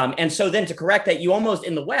 And so then to correct that, you almost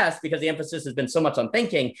in the West, because the emphasis has been so much on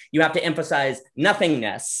thinking, you have to emphasize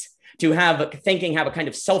nothingness to have thinking have a kind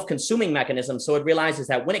of self-consuming mechanism. So it realizes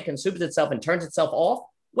that when it consumes itself and turns itself off,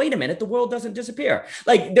 wait a minute, the world doesn't disappear.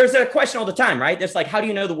 Like there's a question all the time, right? There's like, how do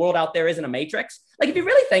you know the world out there isn't a matrix? Like if you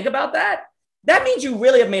really think about that, that means you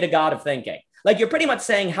really have made a god of thinking. Like you're pretty much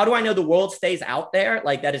saying, how do I know the world stays out there?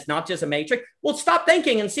 Like that it's not just a matrix. Well, stop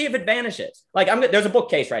thinking and see if it vanishes. Like there's a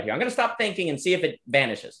bookcase right here. I'm going to stop thinking and see if it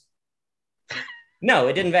vanishes. No,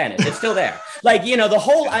 it didn't vanish. It's still there. Like, the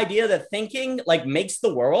whole idea that thinking like makes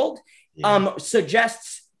the world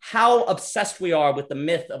suggests how obsessed we are with the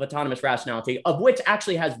myth of autonomous rationality, of which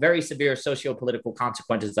actually has very severe socio-political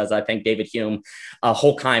consequences, as I think David Hume,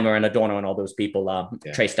 Horkheimer, and Adorno and all those people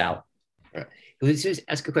traced out. Right. Let's just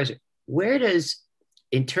ask a question. Where does,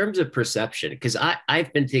 in terms of perception, because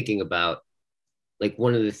I've been thinking about like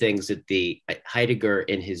one of the things that the Heidegger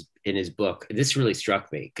in his book, this really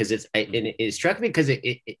struck me because it struck me because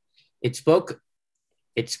it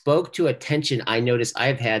spoke to a tension I noticed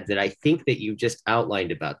I've had that I think that you just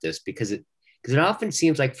outlined about this because it often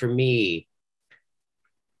seems like for me,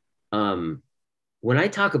 when I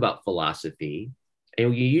talk about philosophy,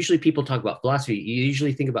 and people talk about philosophy, you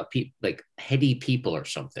usually think about people like heady people or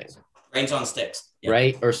something. Brains on sticks,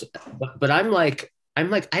 right? But I'm like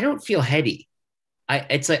I don't feel heady.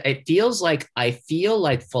 I feel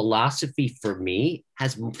like philosophy for me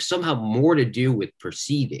has somehow more to do with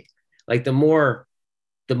perceiving. Like the more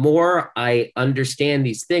I understand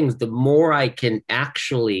these things, the more I can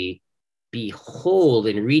actually behold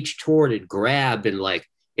and reach toward and grab and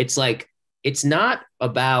it's not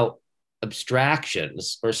about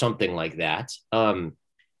abstractions or something like that.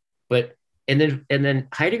 But and then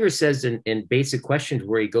Heidegger says in Basic Questions,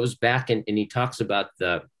 where he goes back and he talks about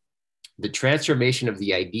the transformation of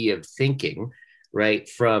the idea of thinking, right,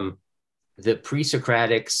 from the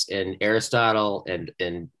pre-Socratics and Aristotle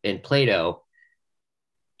and Plato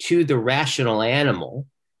to the rational animal,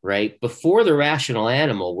 right? Before the rational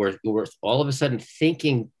animal, where all of a sudden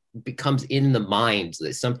thinking becomes in the mind,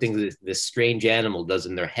 something this strange animal does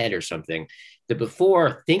in their head or something. That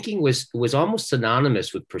before thinking was almost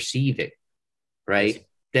synonymous with perceiving, right? Yes.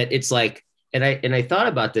 That it's like, and I thought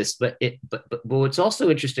about this, but what's also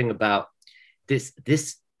interesting about this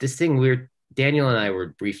thing, Daniel and I were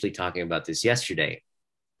briefly talking about this yesterday,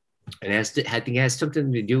 and I think it has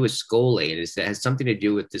something to do with Scole, and it has something to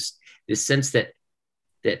do with this sense that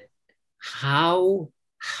how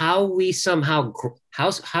we somehow,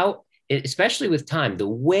 how especially with time, the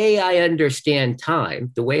way I understand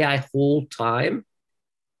time, the way I hold time,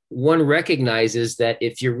 one recognizes that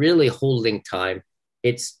if you're really holding time,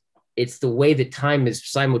 it's the way that time is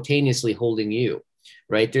simultaneously holding you,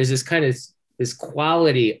 right? There's this kind of this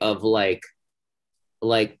quality of like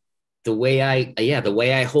the way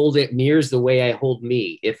I hold it mirrors the way I hold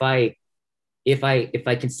me. If I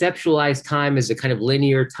conceptualize time as a kind of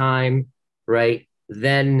linear time, right,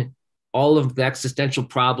 then all of the existential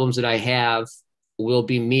problems that I have will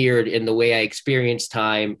be mirrored in the way I experience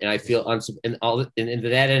time, and I feel and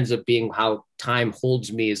that ends up being how time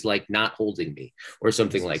holds me, is like not holding me or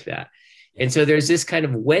something like that. And so there's this kind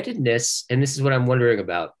of weddedness, and this is what I'm wondering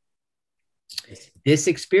about, this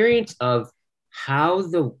experience of how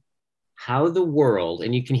the world,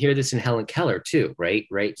 and you can hear this in Helen Keller too, right?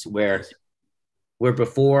 So where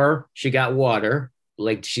before she got water,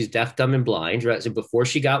 like she's deaf, dumb, and blind, right? So before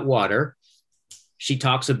she got water, she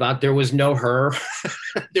talks about there was no her,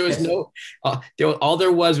 there was no, all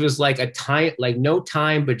there was like a time, like no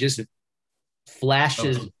time, but just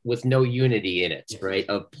flashes with no unity in it, right?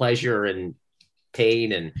 Of pleasure and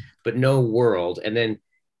pain but no world. And then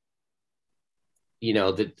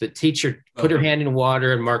the teacher put her hand in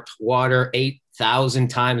water and marked water 8,000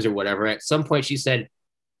 times or whatever. At some point she said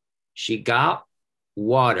she got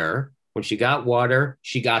water. When she got water,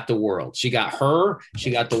 she got the world. She got her,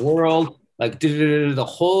 she got the world, like the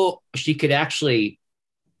whole, she could actually,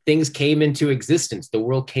 things came into existence. The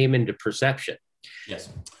world came into perception. Yes.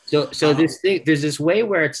 So this thing, there's this way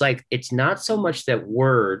where it's like, it's not so much that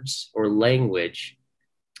words or language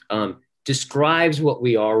describes what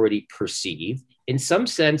we already perceive. In some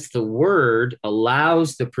sense, the word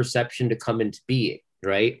allows the perception to come into being,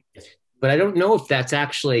 right? Yes. But I don't know if that's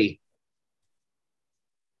actually,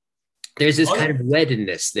 there's this kind of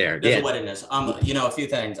weddedness there. There's a weddedness. A few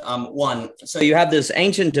things. One, so you have this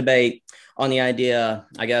ancient debate on the idea,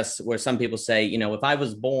 I guess, where some people say, if I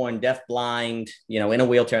was born deaf, blind, in a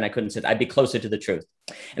wheelchair and I couldn't sit, I'd be closer to the truth.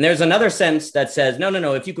 And there's another sense that says,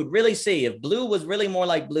 no, if you could really see, if blue was really more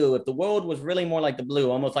like blue, if the world was really more like the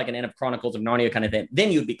blue, almost like an End of Chronicles of Narnia kind of thing,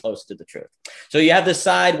 then you'd be closer to the truth. So you have this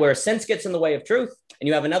side where sense gets in the way of truth. And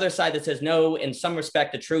you have another side that says, no, in some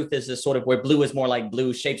respect, the truth is this sort of where blue is more like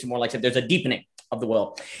blue, shapes are more like, there's a deepening of the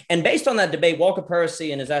world. And based on that debate, Walker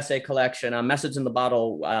Percy in his essay collection, Message in the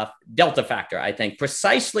Bottle, Delta Factor, I think,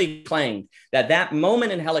 precisely claimed that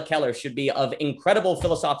moment in Helen Keller should be of incredible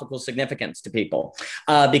philosophical significance to people.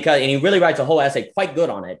 And he really writes a whole essay quite good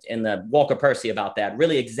on it in the Walker Percy about that,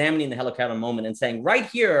 really examining the Helen Keller moment and saying, right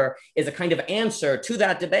here is a kind of answer to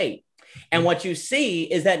that debate. And what you see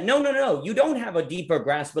is that, no, you don't have a deeper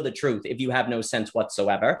grasp of the truth if you have no sense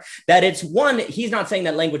whatsoever. That it's one, he's not saying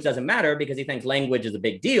that language doesn't matter because he thinks language is a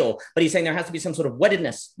big deal, but he's saying there has to be some sort of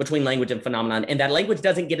weddedness between language and phenomenon, and that language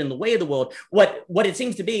doesn't get in the way of the world. What it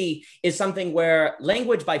seems to be is something where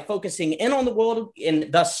language, by focusing in on the world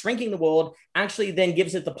and thus shrinking the world, actually then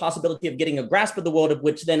gives it the possibility of getting a grasp of the world,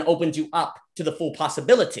 which then opens you up to the full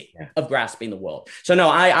possibility of grasping the world. So no,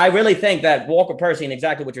 I really think that Walker Percy, and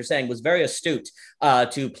exactly what you're saying, was very astute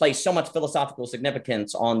to place so much philosophical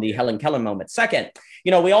significance on the Helen Keller moment. Second,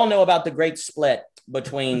 we all know about the great split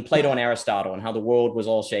between Plato and Aristotle and how the world was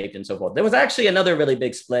all shaped and so forth. There was actually another really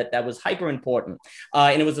big split that was hyper important.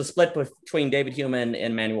 And it was a split between David Hume and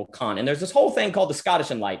Immanuel Kant. And there's this whole thing called the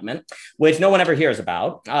Scottish Enlightenment, which no one ever hears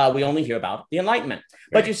about. We only hear about the Enlightenment.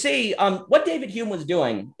 Right. But you see, what David Hume was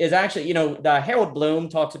doing is actually, the Harold Bloom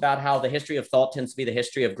talks about how the history of thought tends to be the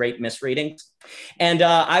history of great misreadings. And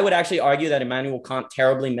I would actually argue that Immanuel Kant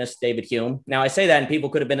terribly missed David Hume. Now, I say that, and people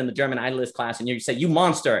could have been in the German Idealist class, and you say, you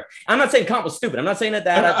monster. I'm not saying Kant was stupid. I'm not saying that.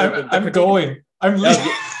 I'm going. I'm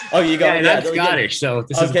leaving. Oh, you go. Yeah, that's Scottish. So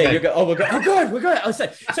this is good. You're good. Oh, we're good. Oh, good. We're good. I was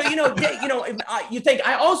saying, so you think.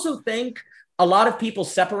 I also think a lot of people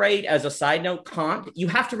separate, as a side note, Kant. You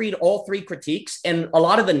have to read all three critiques, and a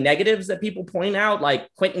lot of the negatives that people point out,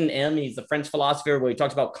 like Quentin M. He's the French philosopher where he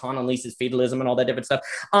talks about Kant unleashes feudalism and all that different stuff.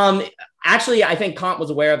 Actually, I think Kant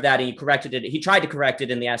was aware of that, and he corrected it. He tried to correct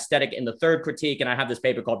it in the Aesthetic in the third critique, and I have this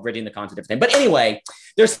paper called Bridging the Contradiction thing. But anyway,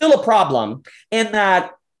 there's still a problem in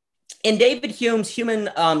that. In David Hume's Human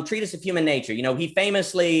Treatise of Human Nature, he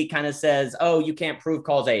famously kind of says, oh, you can't prove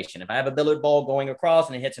causation. If I have a billiard ball going across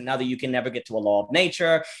and it hits another, you can never get to a law of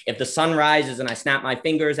nature. If the sun rises and I snap my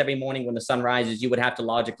fingers every morning when the sun rises, you would have to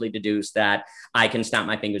logically deduce that I can snap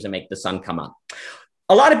my fingers and make the sun come up.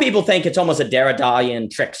 A lot of people think it's almost a Derridian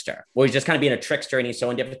trickster, where he's just kind of being a trickster and he's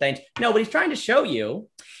showing different things. No, what he's trying to show you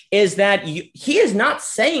is that he is not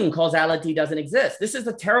saying causality doesn't exist. This is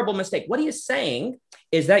a terrible mistake. What he is saying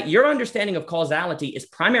is that your understanding of causality is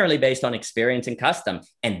primarily based on experience and custom.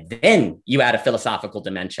 And then you add a philosophical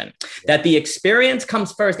dimension, that the experience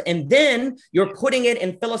comes first, and then you're putting it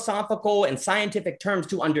in philosophical and scientific terms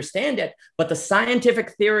to understand it. But the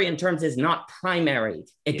scientific theory in terms is not primary.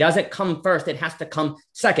 It doesn't come first. It has to come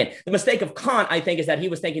second. The mistake of Kant, I think, is that he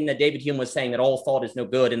was thinking that David Hume was saying that all thought is no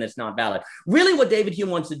good and it's not valid. Really, what David Hume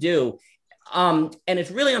wants to do, and it's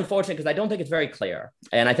really unfortunate because I don't think it's very clear,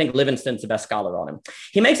 and I think Livingston's the best scholar on him.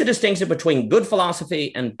 He makes a distinction between good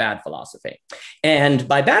philosophy and bad philosophy. And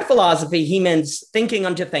by bad philosophy, he means thinking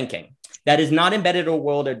unto thinking that is not embedded in a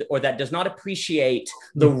world or that does not appreciate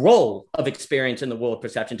the role of experience in the world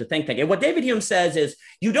perception to think. And what David Hume says is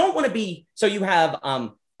you don't want to be, so you have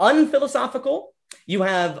unphilosophical, you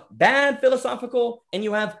have bad philosophical, and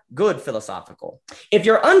you have good philosophical. If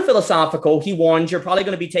you're unphilosophical, he warns, you're probably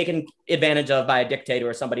going to be taken advantage of by a dictator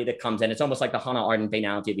or somebody that comes in. It's almost like the Hannah Arendt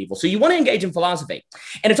banality of evil. So you want to engage in philosophy.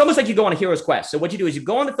 And it's almost like you go on a hero's quest. So what you do is you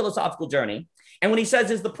go on a philosophical journey. And what he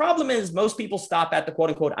says is the problem is most people stop at the quote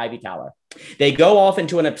unquote Ivy Tower. They go off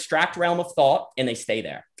into an abstract realm of thought and they stay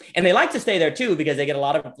there. And they like to stay there too, because they get a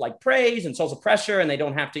lot of like praise and social pressure, and they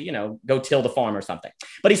don't have to, you know, go till the farm or something.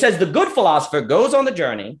 But he says the good philosopher goes on the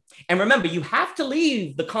journey. And remember, you have to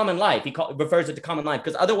leave the common life. He refers it to common life,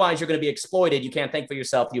 because otherwise you're going to be exploited. You can't think for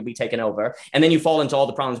yourself. You'll be taken over. And then you fall into all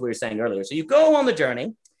the problems we were saying earlier. So you go on the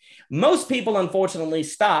journey. Most people, unfortunately,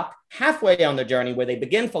 stop halfway on their journey where they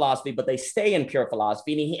begin philosophy, but they stay in pure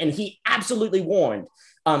philosophy. And he absolutely warned,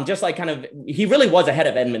 just like he really was ahead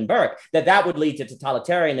of Edmund Burke, that would lead to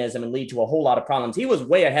totalitarianism and lead to a whole lot of problems. He was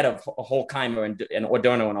way ahead of Horkheimer and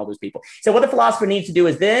Adorno and all those people. So what the philosopher needs to do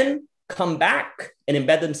is then come back and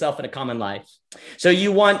embed themselves in a common life. So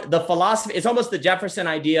you want the philosophy, it's almost the Jefferson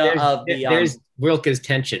idea there's Rilke's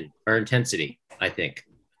tension or intensity, I think.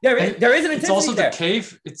 There is an intensity. It's also there. the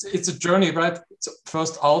cave. It's a journey, right? It's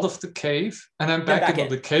first out of the cave and then back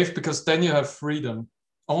into the cave, because then you have freedom.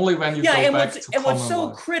 Only when you go back to common what's so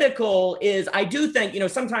life. critical is, I do think, you know,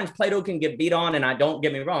 sometimes Plato can get beat on, and I don't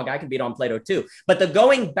get me wrong, I can beat on Plato too. But the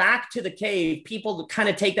going back to the cave, people kind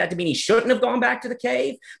of take that to mean he shouldn't have gone back to the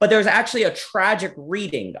cave. But there's actually a tragic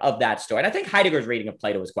reading of that story. And I think Heidegger's reading of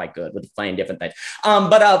Plato is quite good with playing different things.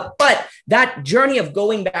 But that journey of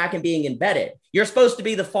going back and being embedded, you're supposed to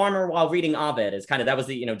be the farmer while reading Ovid, is kind of, that was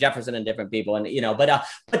the, you know, Jefferson and different people. And, you know,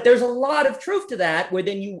 but there's a lot of truth to that, where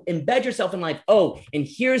then you embed yourself in life. Oh, and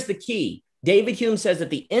here's the key. David Hume says at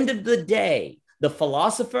the end of the day, the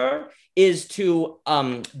philosopher is to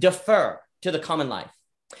defer to the common life.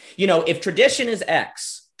 You know, if tradition is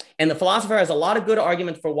X, and the philosopher has a lot of good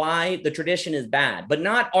arguments for why the tradition is bad, but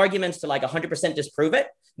not arguments to like 100% disprove it,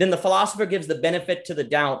 then the philosopher gives the benefit to the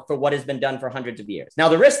doubt for what has been done for hundreds of years. Now,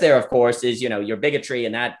 the risk there, of course, is, you know, your bigotry,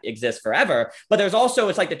 and that exists forever. But there's also,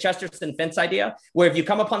 it's like the Chesterton fence idea, where if you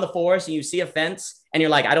come upon the forest and you see a fence and you're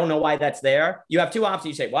like, I don't know why that's there, you have two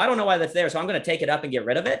options. You say, well, I don't know why that's there, so I'm going to take it up and get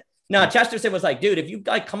rid of it. Now, Chesterton was like, dude, if you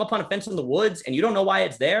like come upon a fence in the woods and you don't know why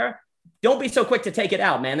it's there, don't be so quick to take it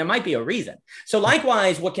out, man. There might be a reason. So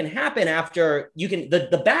likewise, what can happen after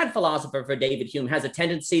the bad philosopher for David Hume has a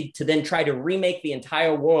tendency to then try to remake the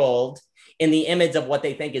entire world in the image of what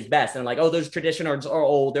they think is best. And like, oh, those traditions are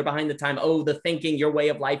old. They're behind the time. Oh, the thinking, your way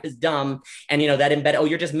of life is dumb. And, you know, that embed, oh,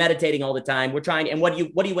 you're just meditating all the time. We're trying. And what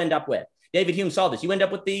do you end up with? David Hume saw this. You end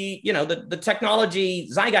up with the technology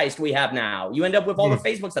zeitgeist we have now. You end up with all the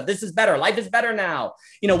Facebook stuff. This is better. Life is better now.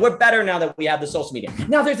 You know, we're better now that we have the social media.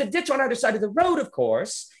 Now there's a ditch on either side of the road, of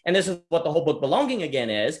course. And this is what the whole book Belonging again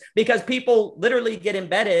is, because people literally get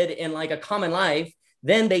embedded in like a common life.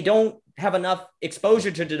 Then they don't have enough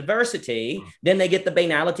exposure to diversity. Then they get the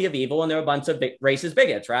banality of evil, and there are a bunch of racist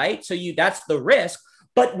bigots, right? So that's the risk.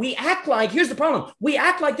 But we act like, here's the problem. We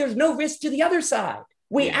act like there's no risk to the other side.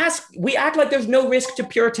 We act like there's no risk to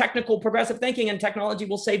pure technical progressive thinking, and technology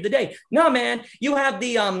will save the day. No, man, you have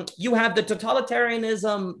the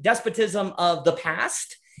totalitarianism, despotism of the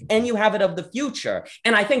past, and you have it of the future.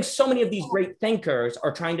 And I think so many of these great thinkers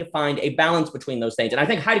are trying to find a balance between those things. And I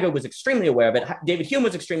think Heidegger was extremely aware of it. David Hume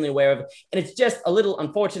was extremely aware of it. And it's just a little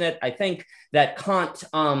unfortunate, I think, that Kant,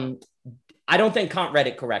 I don't think Kant read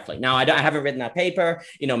it correctly. Now, I haven't written that paper.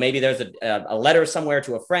 You know, maybe there's a letter somewhere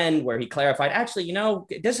to a friend where he clarified, actually, you know,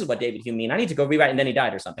 this is what David Hume mean. I need to go rewrite, and then he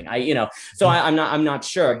died or something. I'm not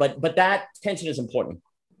sure. But that tension is important.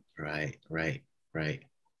 Right.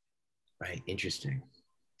 Interesting.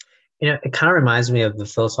 You know, it kind of reminds me of the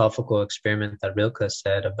philosophical experiment that Rilke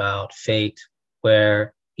said about fate,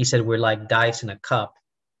 where he said we're like dice in a cup,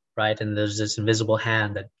 right? And there's this invisible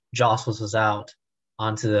hand that jostles us out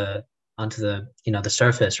onto the the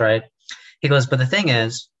surface, right? He goes, but the thing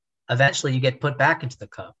is, eventually you get put back into the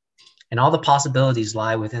cup, and all the possibilities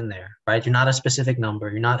lie within there, right? You're not a specific number,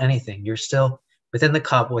 you're not anything, you're still within the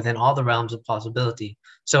cup, within all the realms of possibility.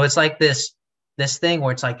 So it's like this thing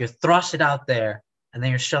where it's like you're thrusted out there, and then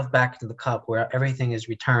you're shoved back into the cup where everything is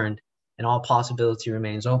returned and all possibility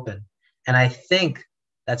remains open. And I think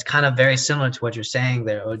that's kind of very similar to what you're saying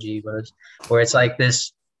there, OG, where it's like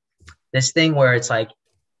this thing where it's like,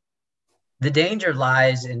 the danger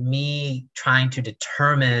lies in me trying to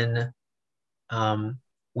determine,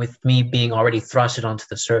 with me being already thrusted onto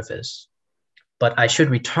the surface, but I should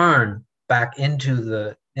return back into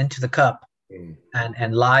the cup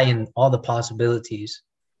and lie in all the possibilities.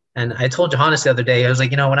 And I told Johannes the other day, I was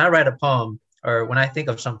like, you know, when I write a poem or when I think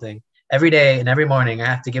of something, every day and every morning I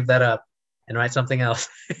have to give that up and write something else.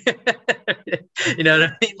 You know what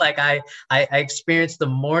I mean? Like I experience the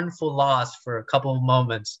mournful loss for a couple of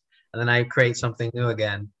moments, and then I create something new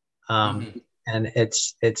again. And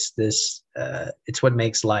it's what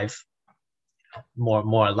makes life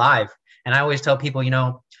more alive. And I always tell people, you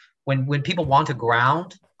know, when people want to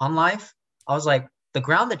ground on life, I was like, the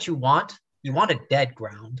ground that you want you want a dead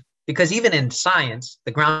ground, because even in science,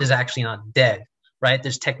 the ground is actually not dead, right?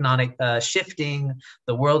 There's tectonic shifting.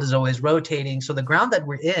 The world is always rotating. So the ground that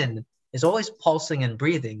we're in is always pulsing and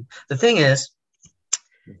breathing. The thing is,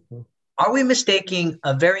 are we mistaking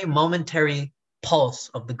a very momentary pulse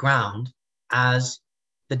of the ground as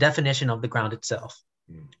the definition of the ground itself,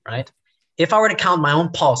 right? If I were to count my own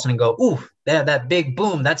pulse and go, ooh, that big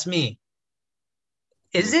boom, that's me.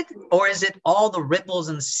 Is it, or is it all the ripples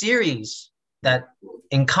and series that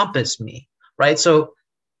encompass me, right? So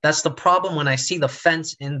that's the problem when I see the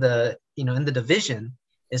fence in the, in the division,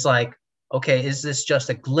 is like, okay, is this just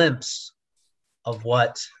a glimpse of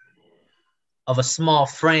a small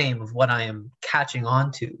frame of what I am catching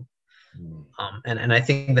on to? And I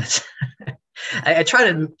think that's, I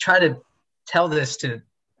try to tell this to,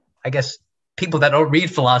 I guess, people that don't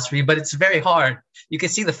read philosophy, but it's very hard. You can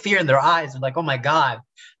see the fear in their eyes. They're like, oh my God,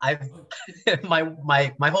 my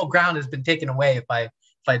whole ground has been taken away if I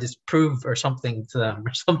disprove or something to them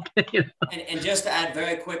or something. And just to add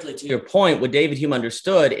very quickly to your point, what David Hume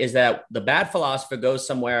understood is that the bad philosopher goes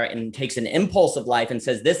somewhere and takes an impulse of life and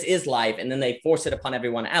says, this is life. And then they force it upon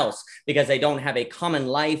everyone else because they don't have a common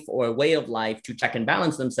life or a way of life to check and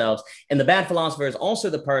balance themselves. And the bad philosopher is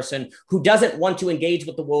also the person who doesn't want to engage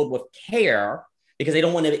with the world with care because they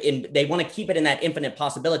want to keep it in that infinite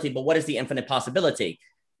possibility. But what is the infinite possibility?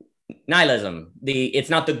 Nihilism. It's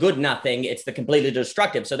not the good nothing, it's the completely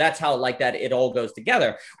destructive. So that's how, like that, it all goes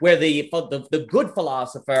together, where the good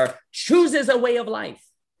philosopher chooses a way of life.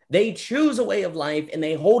 They choose a way of life and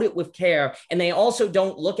they hold it with care. And they also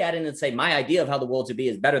don't look at it and say, my idea of how the world should be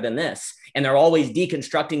is better than this. And they're always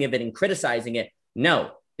deconstructing it and criticizing it.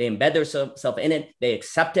 No, they embed themselves in it. They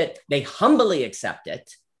accept it. They humbly accept it.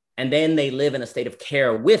 And then they live in a state of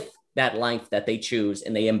care with that life that they choose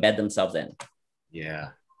and they embed themselves in.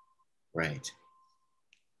 Yeah. Right.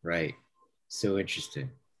 So interesting.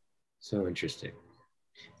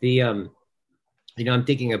 The I'm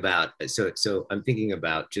thinking about I'm thinking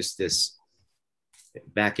about just this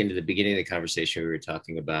back into the beginning of the conversation. We were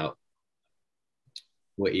talking about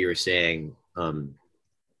what you were saying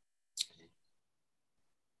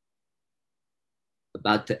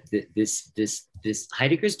about this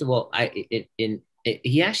Heidegger's. Well,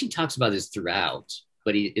 he actually talks about this throughout.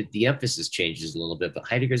 But the emphasis changes a little bit. But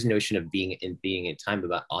Heidegger's notion of being in time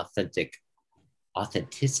about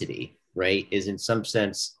authenticity, right, is in some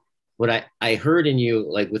sense what I heard in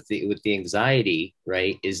you, like with the anxiety,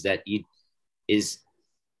 right, is that you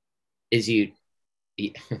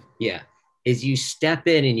step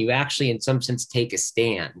in and you actually in some sense take a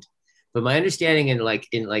stand. But my understanding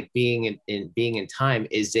in being in time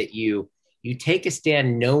is that you take a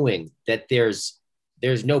stand knowing that there's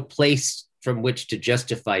no place from which to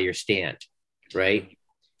justify your stand, right?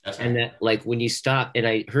 That's right. And that, like, when you stop, and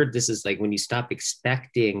I heard this is like when you stop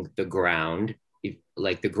expecting the ground,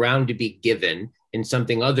 like the ground to be given in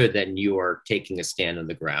something other than you are taking a stand on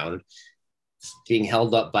the ground, being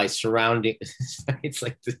held up by surrounding. It's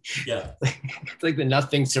like it's like the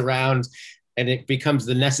nothing surrounds, and it becomes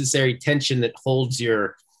the necessary tension that holds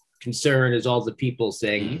your concern as all the people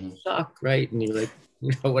saying, you suck, right? And you're like,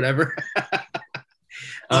 whatever.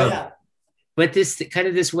 But this kind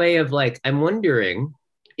of this way of like, I'm wondering,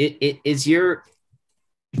 is your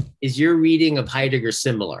reading of Heidegger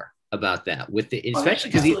similar about that?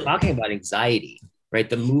 Especially because he's talking about anxiety, right?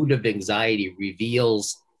 The mood of anxiety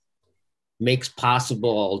makes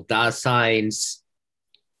possible Dasein's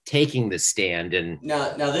taking the stand. And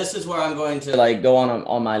now this is where I'm going to like go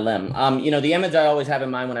on my limb. The image I always have in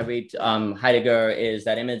mind when I read Heidegger is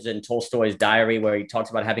that image in Tolstoy's diary where he talks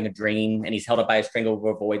about having a dream and he's held up by a string over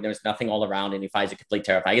a void. There's nothing all around and he finds it completely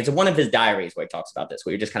terrifying. It's one of his diaries where he talks about this,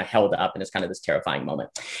 where you're just kind of held up and it's kind of this terrifying moment.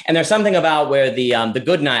 And there's something about where the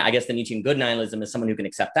good night, I guess the Nietzschean good nihilism is someone who can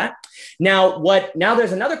accept that. Now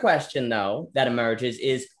there's another question though that emerges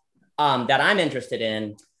is that I'm interested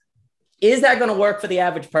in. Is that going to work for the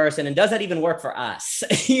average person? And does that even work for us,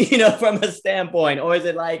 from a standpoint? Or is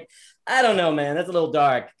it like, I don't know, man, that's a little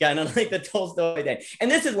dark, kind of like the Tolstoy thing. And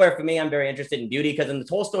this is where, for me, I'm very interested in beauty, because in the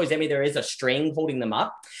Tolstoy's, there is a string holding them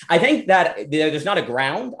up. I think that there's not a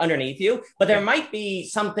ground underneath you, but there might be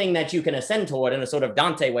something that you can ascend toward in a sort of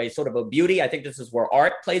Dante way, sort of a beauty. I think this is where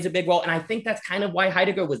art plays a big role. And I think that's kind of why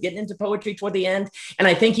Heidegger was getting into poetry toward the end. And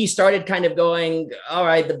I think he started kind of going, all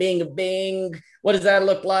right, the being of being, what does that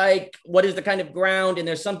look like? What is the kind of ground? And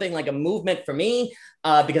there's something like a movement for me,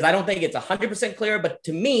 because I don't think it's 100% clear. But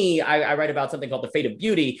to me, I write about something called the fate of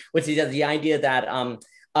beauty, which is the idea that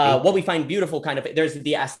what we find beautiful kind of, there's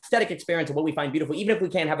the aesthetic experience of what we find beautiful, even if we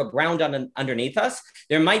can't have a ground underneath us,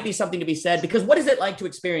 there might be something to be said, because what is it like to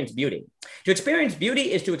experience beauty? To experience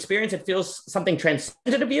beauty is to experience it feels something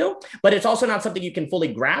transcendent of you, but it's also not something you can fully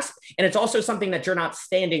grasp. And it's also something that you're not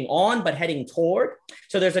standing on, but heading toward.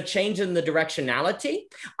 So there's a change in the directionality.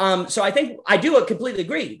 So I think I do completely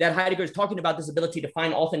agree that Heidegger is talking about this ability to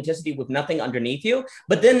find authenticity with nothing underneath you.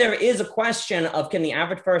 But then there is a question of, can the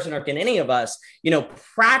average person, or can any of us,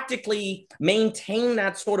 practically maintain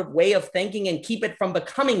that sort of way of thinking and keep it from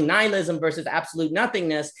becoming nihilism versus absolute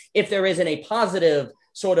nothingness if there isn't a positive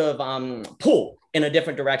sort of pull in a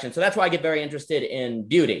different direction. So that's why I get very interested in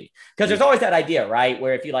beauty, because there's always that idea, right,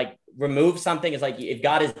 where if you remove something, it's like, if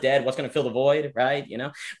God is dead, what's going to fill the void, right?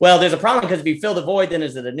 Well, there's a problem, because if you fill the void, then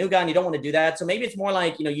is it a new God? And you don't want to do that. So maybe it's more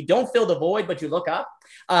like, you don't fill the void, but you look up,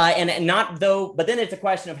 and not though. But then it's a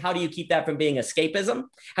question of, how do you keep that from being escapism?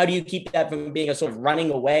 How do you keep that from being a sort of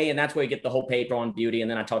running away? And that's where you get the whole paper on beauty.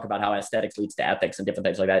 And then I talk about how aesthetics leads to ethics and different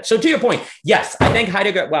things like that. So to your point, yes, I think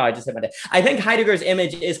Heidegger. Wow, I just said my day. I think Heidegger's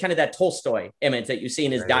image is kind of that Tolstoy image that you see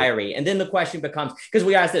in his diary. And then the question becomes, because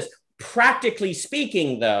we ask this, practically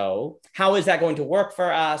speaking, though, how is that going to work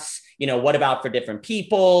for us? What about for different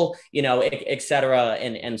people, et cetera,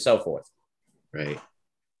 and so forth. Right.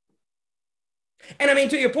 And I mean,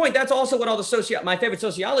 to your point, that's also what all the my favorite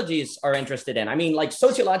sociologies are interested in. I mean,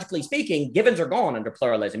 sociologically speaking, givens are gone under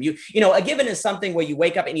pluralism. A given is something where you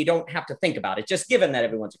wake up and you don't have to think about it. It's just given that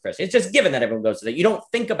everyone's a Christian. It's just given that everyone goes to that. You don't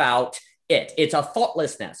think about it. It's a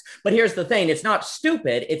thoughtlessness. But here's the thing. It's not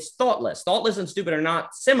stupid. It's thoughtless. Thoughtless and stupid are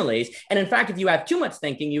not similes. And in fact, if you have too much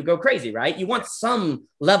thinking, you go crazy, right? You want some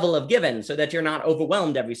level of given so that you're not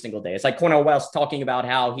overwhelmed every single day. It's like Cornel West talking about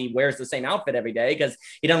how he wears the same outfit every day because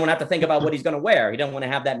he doesn't want to have to think about what he's going to wear. He doesn't want to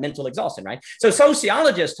have that mental exhaustion, right? So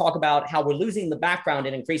sociologists talk about how we're losing the background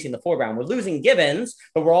and increasing the foreground. We're losing givens,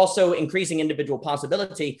 but we're also increasing individual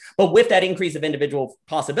possibility. But with that increase of individual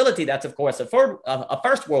possibility, that's, of course, a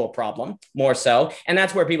first world problem, more so. And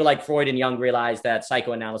that's where people like Freud and Jung realized that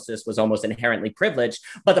psychoanalysis was almost inherently privileged.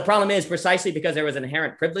 But the problem is, precisely because there was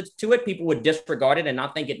inherent privilege to it, people would disregard it and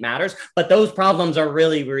not think it matters. But those problems are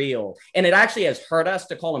really real. And it actually has hurt us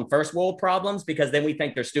to call them first world problems, because then we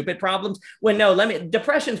think they're stupid problems. When no,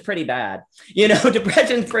 depression's pretty bad.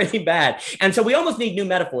 Depression's pretty bad. And so we almost need new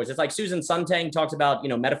metaphors. It's like Susan Sontag talks about,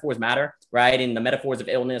 metaphors matter, right? And the metaphors of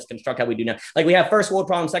illness construct how we do now. Like we have first world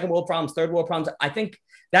problems, second world problems, third world problems. I think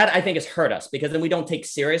has hurt us, because then we don't take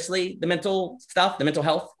seriously the mental stuff, the mental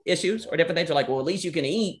health issues or different things. We're like, well, at least you can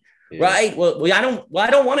eat. Yeah. Right. Well, I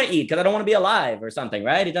don't want to eat because I don't want to be alive or something.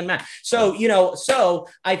 Right. It doesn't matter. So, so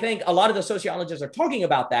I think a lot of the sociologists are talking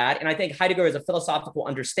about that. And I think Heidegger is a philosophical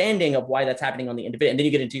understanding of why that's happening on the individual. And then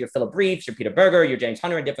you get into your Philip Briefs, your Peter Berger, your James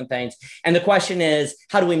Hunter, and different things. And the question is,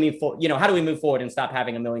 how do we move forward? How do we move forward and stop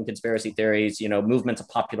having a million conspiracy theories, movements of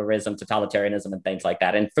popularism, totalitarianism, and things like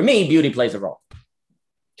that? And for me, beauty plays a role.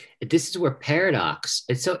 This is where paradox.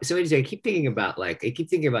 It's so interesting. I keep thinking about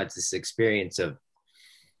this experience of,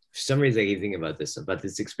 for some reason I keep thinking about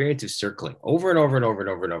this experience of circling over and over and over and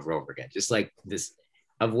over and over and over again. Just like this,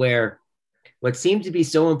 of where what seems to be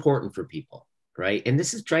so important for people, right? And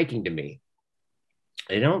this is striking to me.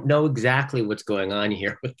 I don't know exactly what's going on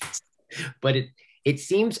here with this, but it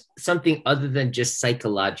seems something other than just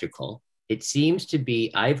psychological. It seems to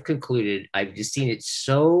be, I've concluded, I've just seen it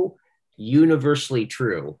so universally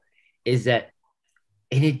true, is that,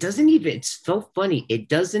 and it's so funny, it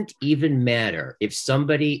doesn't even matter if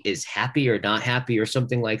somebody is happy or not happy or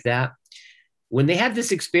something like that. When they have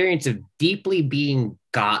this experience of deeply being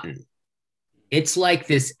gotten, it's like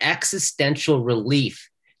this existential relief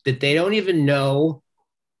that they don't even know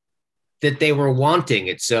that they were wanting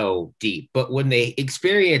it so deep. But when they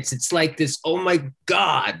experience, it's like this, oh my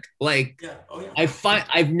God, like, yeah. Oh, yeah.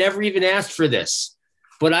 I've never even asked for this,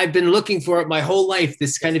 but I've been looking for it my whole life,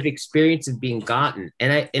 this kind of experience of being gotten.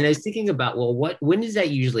 And I was thinking about, well, when does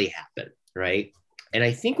that usually happen, right? And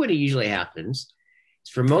I think when it usually happens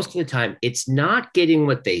is, for most of the time, it's not getting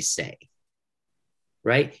what they say,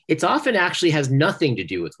 right? It's often actually has nothing to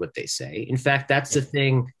do with what they say. In fact, that's the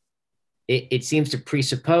thing. It seems to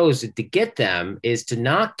presuppose that to get them is to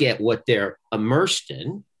not get what they're immersed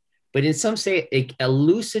in, but in some say it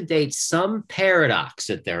elucidates some paradox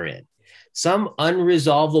that they're in, some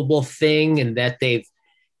unresolvable thing, and that they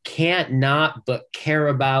can't not but care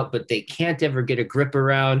about, but they can't ever get a grip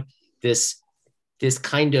around this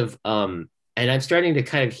kind of, and I'm starting to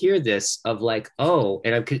kind of hear this of like, oh,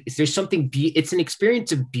 and there's something, it's an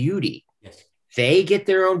experience of beauty. Yes. They get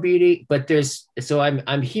their own beauty, but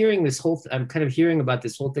I'm hearing this whole, I'm kind of hearing about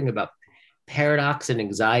this whole thing about paradox and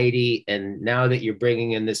anxiety. And now that you're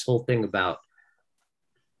bringing in this whole thing about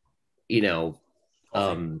you know,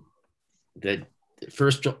 the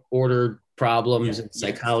first order problems in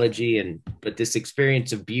psychology, but this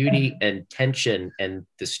experience of beauty and tension and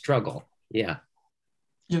the struggle. Yeah.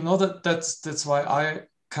 You know, that's why I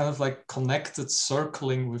kind of like connected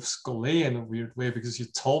circling with Scole in a weird way, because you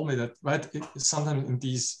told me that, right, sometimes in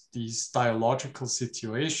these dialogical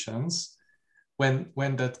situations, when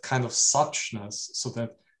that kind of suchness, so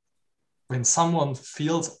that when someone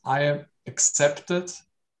feels I am accepted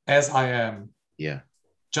as I am, yeah,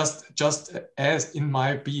 just as in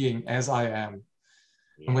my being as I am,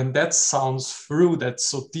 and when that sounds through, that's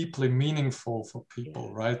so deeply meaningful for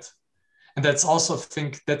people, right? And that's also, I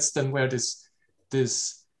think, that's then where this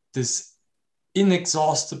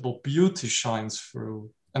inexhaustible beauty shines through.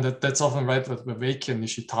 And that's often, right, what Viveki and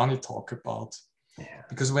Nishitani talk about. Yeah.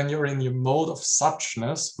 Because when you're in your mode of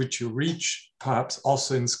suchness, which you reach perhaps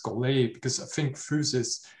also in Scole, because I think through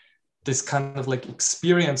this kind of like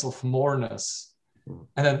experience of moreness.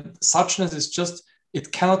 And then suchness is just,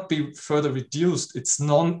 it cannot be further reduced. It's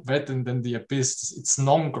non-written than the abyss. It's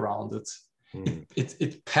non-grounded.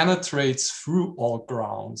 It penetrates through all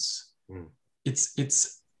grounds.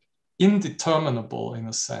 It's indeterminable in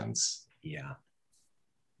a sense. Yeah.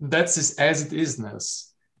 That's this as it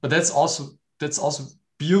isness. But that's also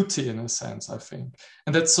beauty in a sense, I think.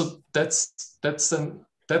 And that's then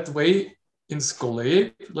that way in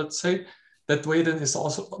Scole, let's say, that way then is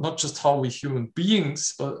also not just how we human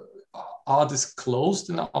beings but are disclosed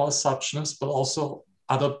in our suchness, but also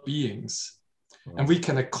other beings. And we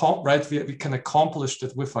can we can accomplish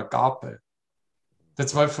that with agape.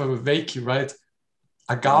 That's why for Viveki, right,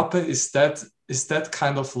 agape is that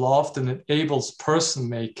kind of love that enables person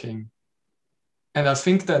making. And I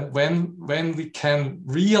think that when we can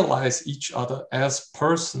realize each other as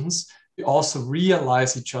persons, we also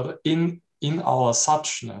realize each other in our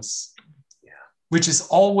suchness, which is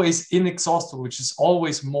always inexhaustible, which is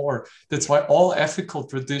always more. That's why all ethical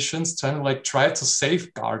traditions try to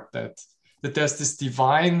safeguard that there's this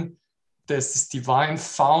divine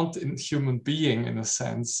found in human being, in a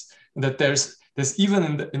sense, and that there's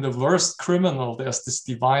even in the worst criminal, there's this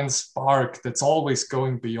divine spark that's always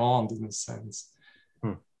going beyond, in a sense.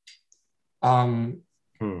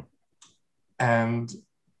 And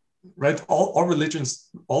right, all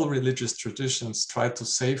religious traditions try to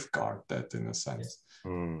safeguard that, in a sense.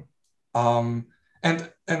 And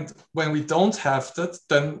when we don't have that,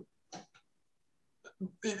 then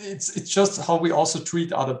it's just how we also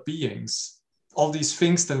treat other beings. All these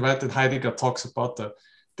things, then, right, that Heidegger talks about,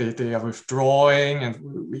 they are withdrawing, and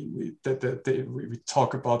we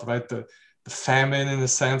talk about, right, the famine, in a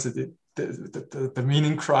sense, the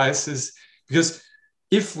meaning crisis. Because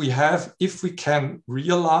if we can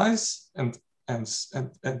realize and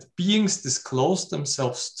beings disclose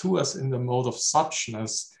themselves to us in the mode of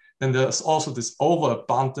suchness, then there's also this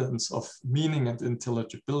overabundance of meaning and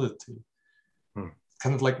intelligibility.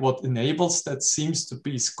 Kind of like what enables that seems to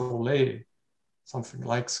be Scole, something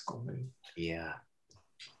like Scole. Yeah.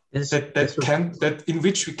 That in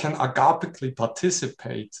which we can agapically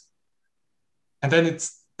participate. And then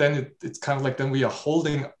it's kind of like, then we are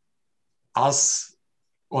holding us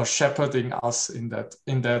or shepherding us in that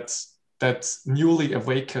newly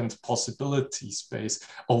awakened possibility space,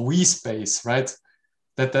 or we space, right?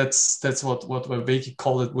 That's what Viveki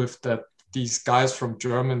called it with these guys from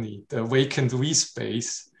Germany, the awakened we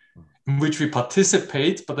space, in which we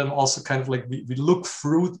participate, but then also kind of like we look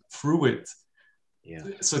through it. Yeah.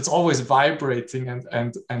 So it's always vibrating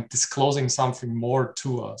and disclosing something more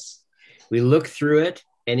to us. We look through it,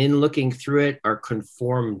 and in looking through it are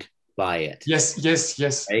conformed by it. Yes.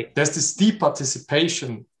 Right? There's this deep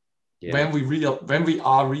participation when we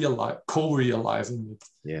are co-realizing it.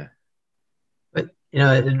 Yeah. But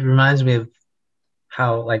it reminds me of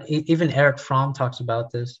how, like, even Erich Fromm talks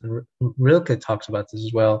about this, and Rilke talks about this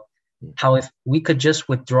as well. How if we could just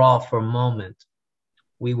withdraw for a moment,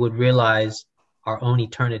 we would realize our own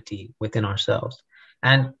eternity within ourselves.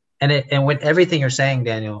 And with everything you're saying,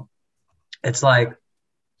 Daniel, it's like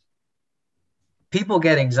people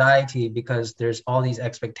get anxiety because there's all these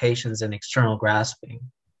expectations and external grasping.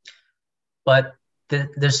 But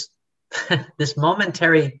this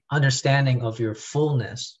momentary understanding of your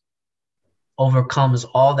fullness overcomes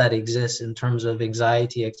all that exists in terms of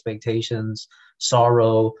anxiety, expectations,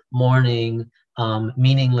 sorrow, mourning,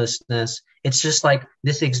 meaninglessness. It's just like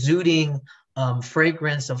this exuding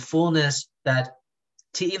fragrance of fullness, that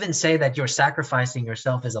to even say that you're sacrificing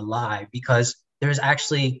yourself is a lie, because there's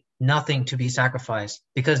actually nothing to be sacrificed,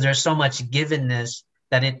 because there's so much givenness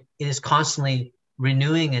that it is constantly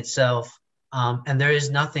renewing itself, and there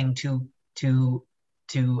is nothing to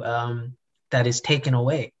that is taken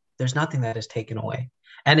away. there's nothing that is taken away.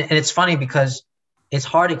 And it's funny because it's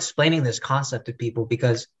hard explaining this concept to people,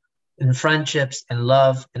 because in friendships and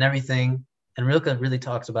love and everything, and Rilke really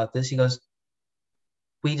talks about this, he goes,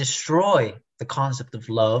 we destroy the concept of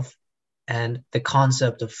love and the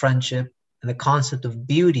concept of friendship and the concept of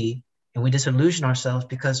beauty, and we disillusion ourselves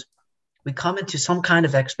because we come into some kind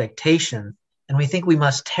of expectation and we think we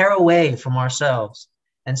must tear away from ourselves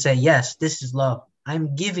and say, yes, this is love.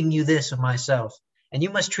 I'm giving you this of myself, and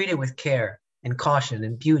you must treat it with care and caution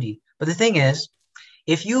and beauty. But the thing is,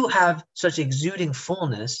 if you have such exuding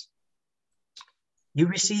fullness, you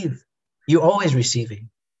receive. You're always receiving.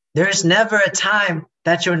 There is never a time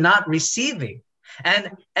that you're not receiving.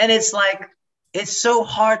 And it's like, it's so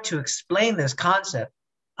hard to explain this concept.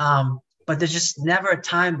 But there's just never a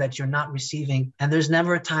time that you're not receiving, and there's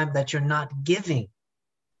never a time that you're not giving.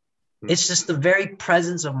 It's just the very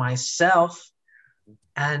presence of myself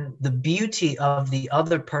and the beauty of the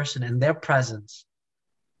other person and their presence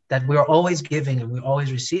that we're always giving and we're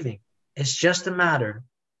always receiving. It's just a matter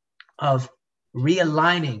of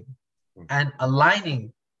realigning and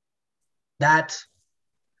aligning that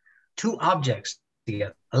two objects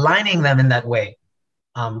together, aligning them in that way,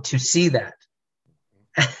 to see that.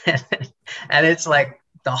 And it's like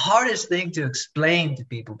the hardest thing to explain to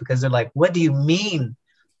people, because they're like, what do you mean?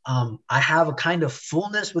 I have a kind of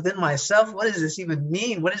fullness within myself. What does this even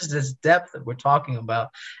mean? What is this depth that we're talking about?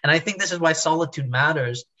 And I think this is why solitude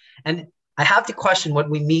matters. And I have to question what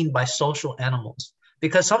we mean by social animals,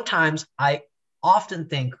 because sometimes I often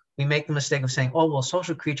think we make the mistake of saying, oh, well,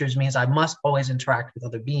 social creatures means I must always interact with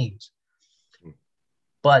other beings.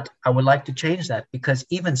 But I would like to change that, because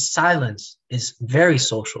even silence is very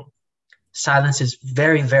social. Silence is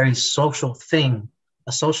very, very social thing,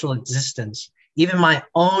 a social existence. Even my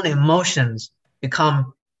own emotions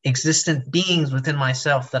become existent beings within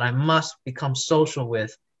myself that I must become social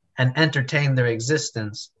with and entertain their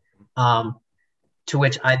existence, to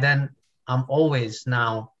which I then I'm always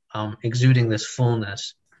now exuding this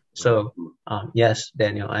fullness. So yes,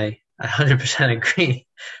 Daniel, I 100% agree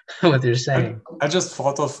with what you're saying. I just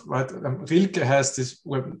thought of, right, Rilke has this,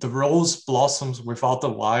 the rose blossoms without a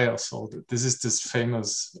wire. So this is this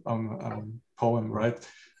famous poem, right?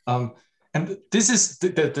 And this is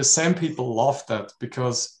the same people love that,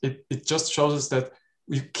 because it just shows us that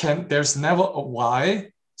there's never a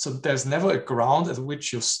why, so there's never a ground at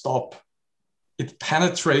which you stop. It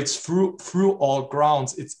penetrates through all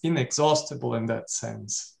grounds. It's inexhaustible in that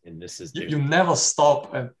sense. And this is you never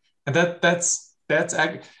stop, and that's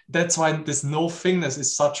why this no thingness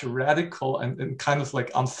is such a radical and kind of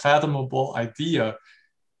like unfathomable idea,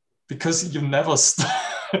 because you never stop.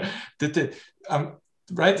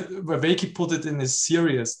 Right, Vervaeke put it in his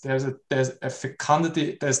series. There's a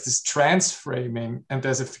fecundity. There's this transframing, and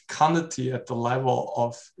there's a fecundity at the level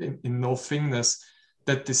of in no thingness,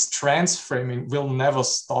 that this transframing will never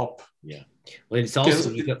stop. Yeah, well, it's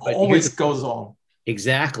also it always goes on.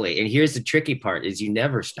 Exactly, and here's the tricky part: is you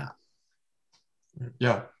never stop.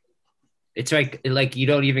 Yeah, it's like you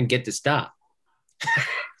don't even get to stop.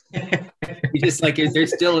 You just like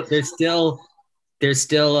there's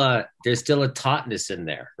still a tautness in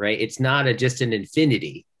there, right? It's not just an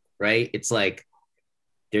infinity, right? It's like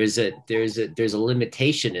there's a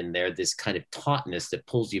limitation in there, this kind of tautness that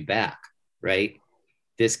pulls you back, right?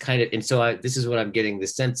 This kind of, and so this is what I'm getting the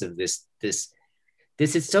sense of this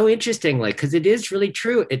is so interesting, like, because it is really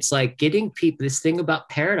true. It's like getting people, this thing about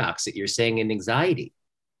paradox that you're saying in anxiety.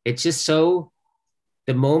 It's just so,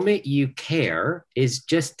 the moment you care is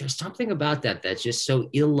just, there's something about that that's just so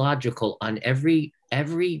illogical on every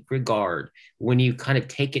regard. When you kind of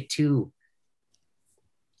take it to,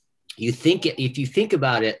 if you think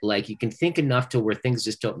about it, like you can think enough to where things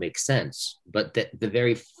just don't make sense, but that the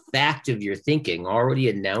very fact of your thinking already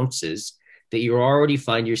announces that you already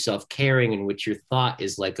find yourself caring, in which your thought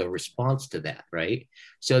is like a response to that, right?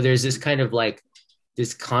 So there's this kind of like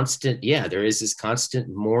this constant, there is this constant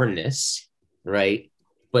moreness, right?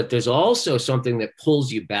 But there's also something that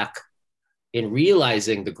pulls you back in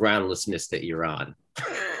realizing the groundlessness that you're on.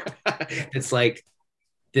 It's like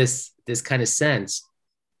this kind of sense.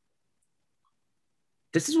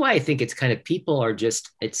 This is why I think it's kind of, people are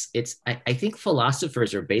just, I think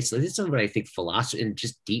philosophers are basically, this is what I think philosophers and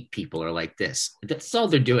just deep people are like this. That's all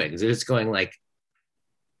they're doing. They're just going like,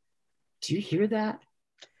 do you hear that?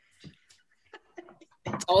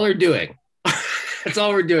 That's all they're doing. That's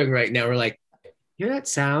all we're doing right now. We're like, hear that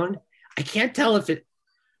sound? I can't tell if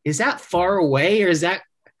is that far away, or is that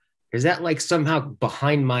like somehow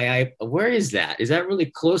behind my eye? Where is that? Is that really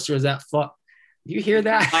close, or is that far? Do you hear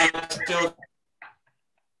that? I still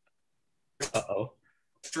Uh-oh.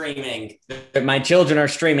 streaming. My children are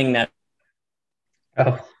streaming that.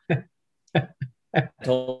 Oh. I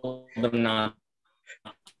told them not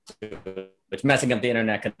to. It's messing up the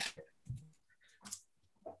internet.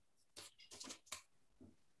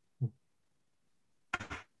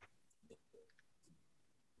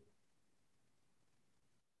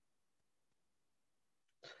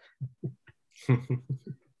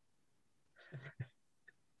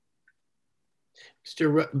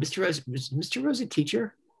 Mr. Rose a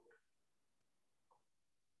teacher?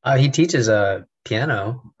 He teaches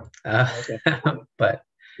piano, Okay. but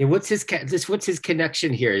Yeah, what's his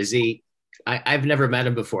connection here? Is he? I've never met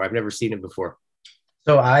him before. I've never seen him before.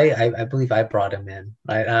 so I believe I brought him in.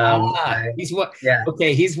 Right? He's what? Yeah.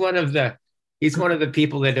 Okay, he's one of the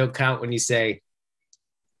people that don't count when you say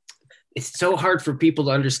it's so hard for people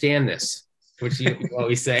to understand this, which you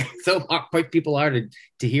always say. So hard, people are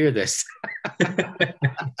to hear this.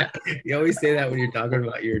 You always say that when you're talking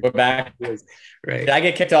about your. We're back. Right. Did I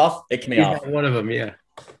get kicked off? It kicked me off. One of them, yeah.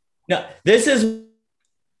 No, this is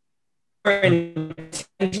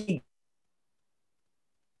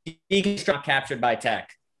captured by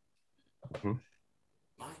tech. Mm-hmm.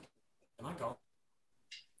 Am I gone?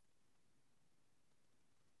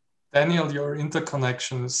 Daniel, your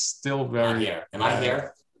interconnection is still very. Am I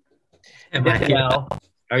here? Well,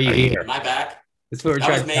 are you here? Am I back? That's what we're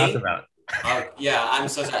trying to talk about. Oh, yeah, I'm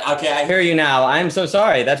so sorry. Okay, I hear you now. I'm so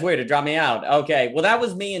sorry. That's weird. It dropped me out. Okay, well, that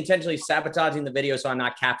was me intentionally sabotaging the video so I'm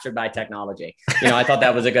not captured by technology. I thought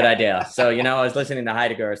that was a good idea. So, I was listening to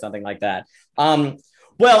Heidegger or something like that. Well,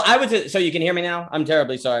 so you can hear me now? I'm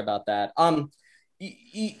terribly sorry about that. A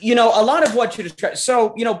lot of what you described.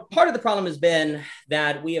 So, part of the problem has been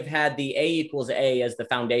that we have had the A equals A as the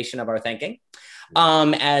foundation of our thinking.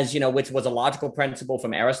 Which was a logical principle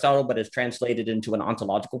from Aristotle, but is translated into an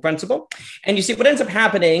ontological principle. And you see what ends up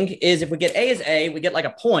happening is if we get A is A, we get like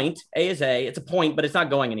a point. A is A, it's a point, but it's not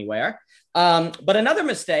going anywhere. But another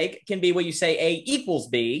mistake can be where you say A equals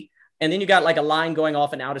B, and then you got like a line going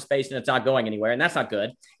off in outer space and it's not going anywhere, and that's not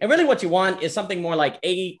good. And really what you want is something more like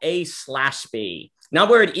A slash B. Not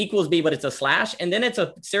where it equals B, but it's a slash, and then it's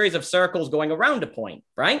a series of circles going around a point,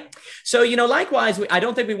 right? So, likewise, I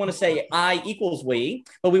don't think we want to say I equals we,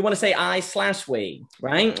 but we want to say I slash we,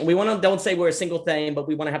 right? We don't say we're a single thing, but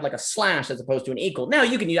we want to have like a slash as opposed to an equal. Now,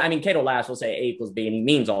 you can use, Cato Lash will say A equals B, and he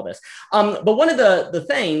means all this. But one of the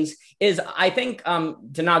things is, I think,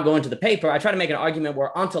 to not go into the paper, I try to make an argument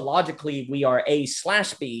where ontologically we are A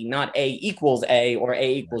slash B, not A equals A or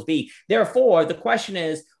A equals B. Therefore, the question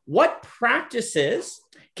is, what practices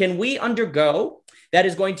can we undergo that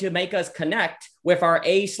is going to make us connect with our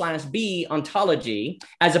A slash B ontology,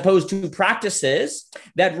 as opposed to practices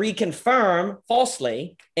that reconfirm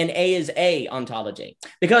falsely an A is A ontology?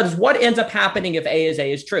 Because what ends up happening if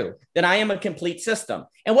A is true? Then I am a complete system.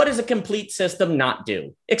 And what does a complete system not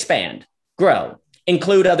do? Expand, grow,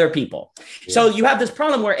 include other people. Yeah. So you have this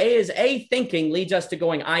problem where A is A thinking leads us to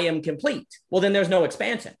going, I am complete. Well, then there's no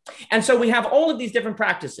expansion. And so we have all of these different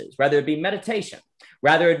practices, whether it be meditation,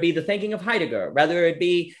 whether it be the thinking of Heidegger, whether it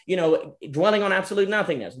be, dwelling on absolute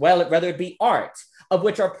nothingness, whether it be art, of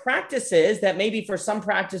which are practices that maybe for some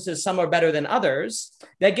practices, some are better than others,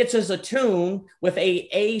 that gets us attuned with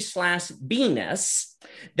A slash B-ness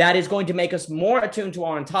that is going to make us more attuned to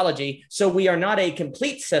our ontology. So we are not a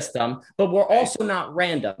complete system, but we're also not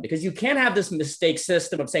random, because you can't have this mistake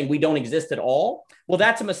system of saying we don't exist at all. Well,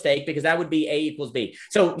 that's a mistake, because that would be A equals B.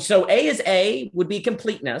 So A is A would be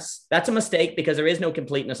completeness. That's a mistake, because there is no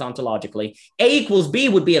completeness ontologically. A equals B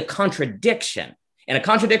would be a contradiction. And a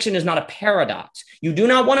contradiction is not a paradox. You do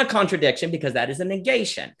not want a contradiction, because that is a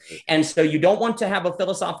negation. And so you don't want to have a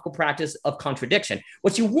philosophical practice of contradiction.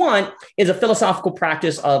 What you want is a philosophical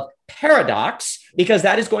practice of paradox, because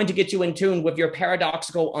that is going to get you in tune with your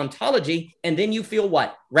paradoxical ontology. And then you feel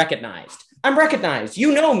what? Recognized. I'm recognized.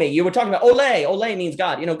 You know me. You were talking about ole. Ole means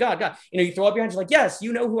God. God. You throw up your hands like, yes,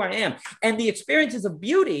 you know who I am. And the experiences of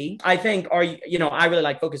beauty, I think, are, I really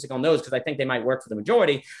like focusing on those because I think they might work for the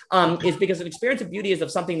majority, is because an experience of beauty is of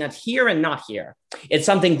something that's here and not here. It's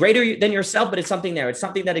something greater than yourself, but it's something there. It's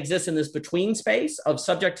something that exists in this between space of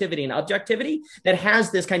subjectivity and objectivity that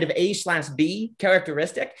has this kind of A/B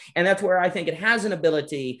characteristic. And that's where I think it has an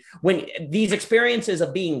ability, when these experiences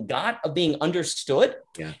of being got, of being understood,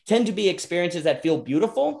 tend to be experiences that feel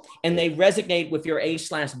beautiful, and they resonate with your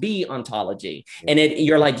A/B ontology. And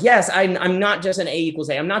you're like, yes, I'm not just an A equals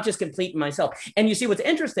A. I'm not just complete in myself. And you see what's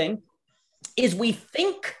interesting is we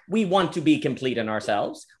think we want to be complete in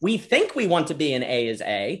ourselves. We think we want to be an A is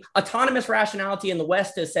A. Autonomous rationality in the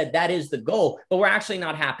West has said that is the goal, but we're actually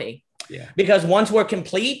not happy. Yeah. Because once we're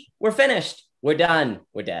complete, we're finished. We're done.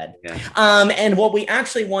 We're dead. Yeah. And what we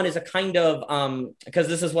actually want is a kind of, because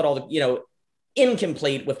this is what all the,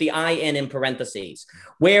 incomplete with the in parentheses,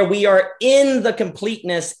 where we are in the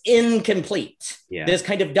completeness incomplete. Yeah. This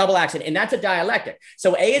kind of double action, and that's a dialectic.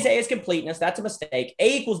 So A is completeness. That's a mistake.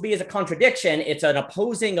 A equals B is a contradiction. It's an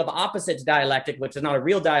opposing of opposites dialectic, which is not a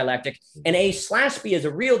real dialectic. And A/B is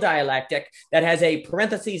a real dialectic that has a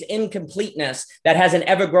parentheses incompleteness, that has an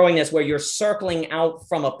ever-growingness where you're circling out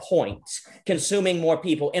from a point, consuming more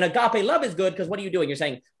people. And agape love is good because what are you doing? You're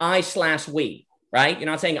saying I/we. Right? You're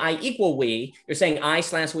not saying I equal we. You're saying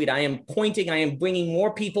I/we. I am pointing, I am bringing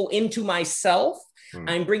more people into myself.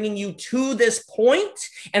 I'm bringing you to this point.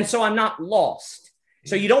 And so I'm not lost.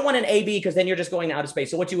 So you don't want an AB because then you're just going out of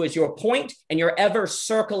space. So what you do is you're a point and you're ever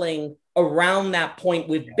circling around that point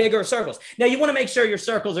with bigger circles. Now you want to make sure your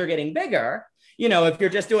circles are getting bigger. If you're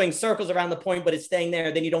just doing circles around the point, but it's staying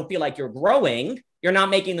there, then you don't feel like you're growing. You're not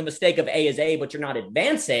making the mistake of A is A, but you're not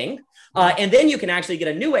advancing. And then you can actually get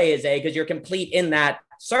a new A is A because you're complete in that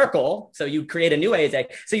circle. So you create a new A is A.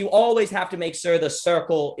 So you always have to make sure the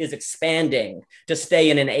circle is expanding to stay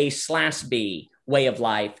in an A/B way of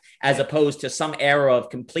life, as opposed to some era of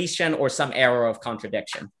completion or some era of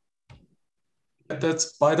contradiction.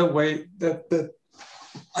 That's, by the way,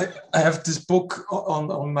 I have this book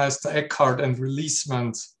on Meister Eckhart and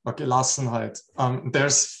releasement or Gelassenheit.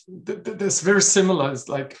 There's very similar. It's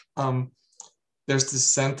like there's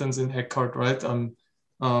this sentence in Eckhart, right?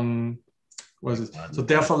 What is it? So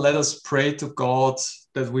therefore, let us pray to God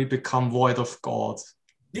that we become void of God.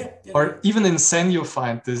 Yeah. Or even in Zen, you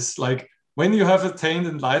find this, like when you have attained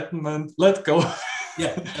enlightenment, let go.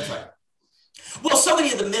 Yeah, that's right. Well, so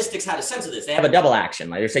many of the mystics had a sense of this. They have a double action.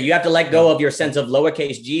 Like they say, you have to let go of your sense of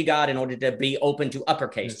lowercase g God in order to be open to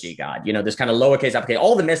uppercase g God. This kind of lowercase, uppercase.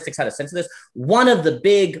 All the mystics had a sense of this. One of the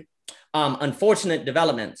big unfortunate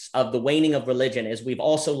developments of the waning of religion is we've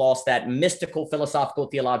also lost that mystical, philosophical,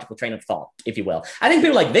 theological train of thought, if you will. I think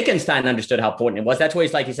people like Wittgenstein understood how important it was. That's why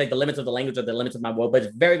he said the limits of the language are the limits of my world, but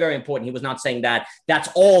it's very, very important. He was not saying that that's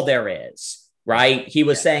all there is. Right. He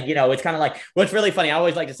was saying, it's kind of like, what's really funny. I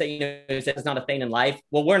always like to say, it's not a thing in life.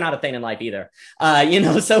 Well, we're not a thing in life either.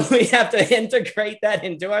 So we have to integrate that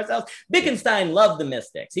into ourselves. Wittgenstein loved the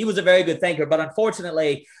mystics. He was a very good thinker, but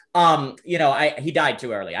unfortunately, he died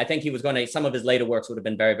too early. I think some of his later works would have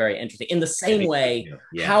been very, very interesting. In the same way,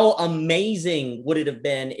 how amazing would it have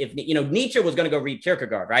been if, Nietzsche was going to go read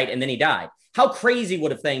Kierkegaard, right? And then he died. How crazy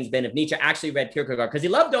would have things been if Nietzsche actually read Kierkegaard? Because he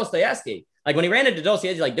loved Dostoevsky. Like when he ran into Dostoevsky,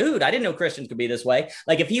 he's like, dude, I didn't know Christians could be this way.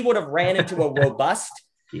 Like if he would have ran into a robust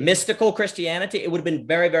mystical Christianity, it would have been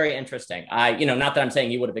very, very interesting. Not that I'm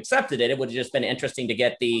saying he would have accepted it. It would have just been interesting to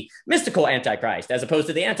get the mystical Antichrist as opposed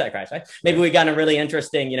to the Antichrist, right? Maybe we got a really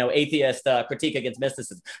interesting, atheist critique against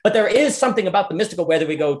mysticism. But there is something about the mystical, whether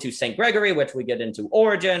we go to St. Gregory, which we get into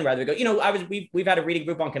Origen, whether we go, we've had a reading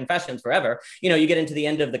group on Confessions forever. You get into the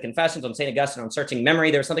end of the Confessions on St. Augustine on searching memory.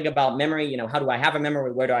 There's something about memory, how do I have a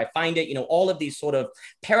memory? Where do I find it? All of these sort of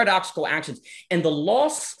paradoxical actions. And the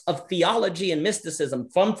loss of theology and mysticism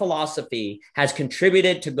from philosophy has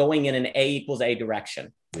contributed to going in an A=A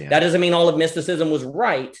direction. Yeah. That doesn't mean all of mysticism was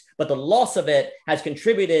right, but the loss of it has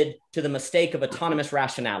contributed to the mistake of autonomous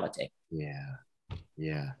rationality. Yeah.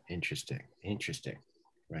 Interesting.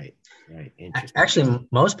 Right. Interesting. Actually,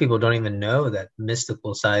 most people don't even know that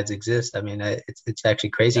mystical sides exist. I mean, it's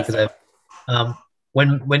actually crazy because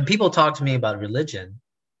when people talk to me about religion,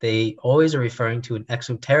 they always are referring to an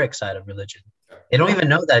exoteric side of religion. They don't even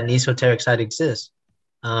know that an esoteric side exists.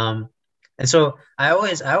 And so I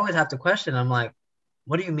always have to question. I'm like,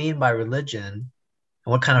 what do you mean by religion?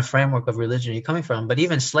 And what kind of framework of religion are you coming from? But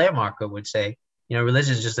even Schleiermacher would say,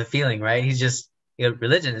 religion is just a feeling, right? He's just,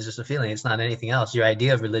 religion is just a feeling. It's not anything else. Your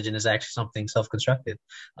idea of religion is actually something self-constructed.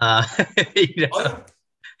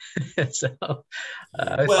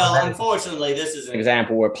 Unfortunately, this is an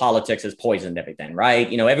example where politics has poisoned everything, right?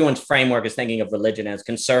 Everyone's framework is thinking of religion as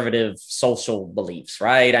conservative social beliefs,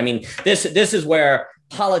 right? I mean, this is where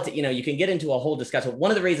politics, you can get into a whole discussion.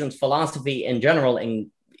 One of the reasons philosophy in general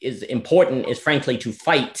is important is frankly to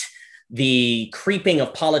fight the creeping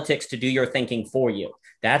of politics to do your thinking for you.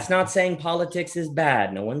 That's not saying politics is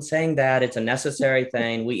bad. No one's saying that. It's a necessary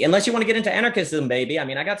thing. Unless you want to get into anarchism, baby. I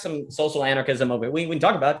mean, I got some social anarchism over here. We can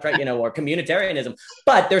talk about, right? Or communitarianism.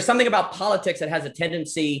 But there's something about politics that has a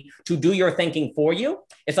tendency to do your thinking for you.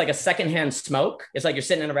 It's like a secondhand smoke. It's like you're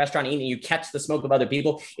sitting in a restaurant eating and you catch the smoke of other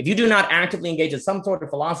people. If you do not actively engage in some sort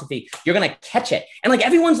of philosophy, you're going to catch it. And like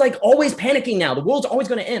everyone's like always panicking now. The world's always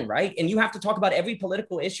going to end, right? And you have to talk about every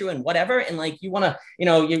political issue and whatever. And like you want to,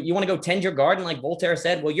 you want to go tend your garden, like Voltaire said.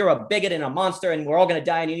 said, well, you're a bigot and a monster and we're all going to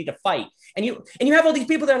die and you need to fight. And you have all these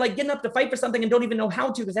people that are like getting up to fight for something and don't even know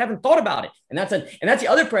how to because they haven't thought about it. And that's the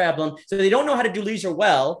other problem. So they don't know how to do leisure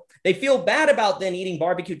well. They feel bad about then eating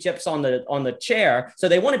barbecue chips on the chair. So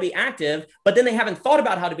they want to be active, but then they haven't thought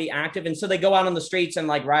about how to be active. And so they go out on the streets and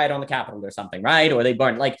like riot on the Capitol or something, right? Or they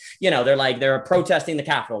burn, like, they're protesting the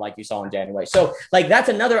Capitol like you saw in January. So like that's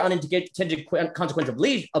another unintended consequence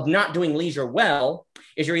of not doing leisure well,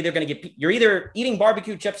 is you're either eating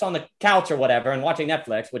barbecue chips on the couch or whatever and watching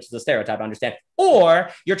Netflix, which is a stereotype, I understand, or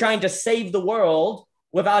you're trying to save the world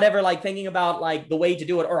without ever like thinking about like the way to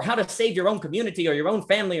do it or how to save your own community or your own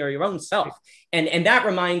family or your own self. And that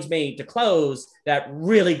reminds me, to close, that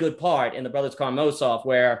really good part in the Brothers Karamazov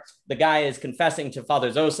where the guy is confessing to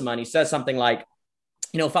Father Zosima and he says something like,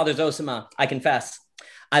 Father Zosima, I confess,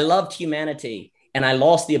 I loved humanity and I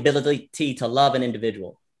lost the ability to love an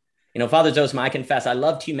individual. Father Zosima, I confess, I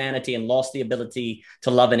loved humanity and lost the ability to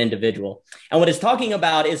love an individual. And what it's talking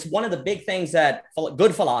about is one of the big things that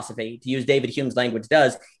good philosophy, to use David Hume's language,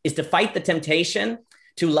 does, is to fight the temptation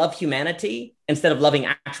to love humanity instead of loving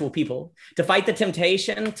actual people, to fight the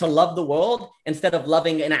temptation to love the world instead of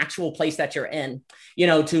loving an actual place that you're in,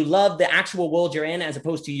 to love the actual world you're in as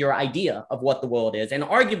opposed to your idea of what the world is. And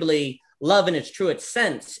arguably, love in its truest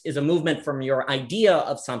sense is a movement from your idea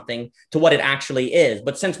of something to what it actually is.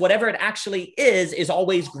 But since whatever it actually is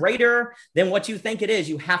always greater than what you think it is,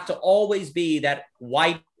 you have to always be that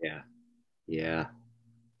white. Yeah.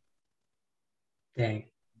 Dang.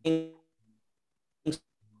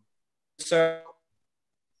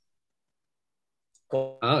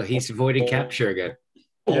 Oh, he's avoiding capture again.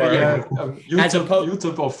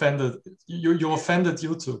 YouTube offended you. You offended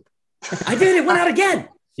YouTube. I did. It went out again.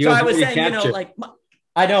 So I was saying,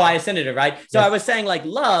 I know I ascended it, right? So yes. I was saying like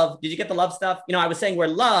love, did you get the love stuff? I was saying where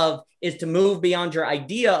love is to move beyond your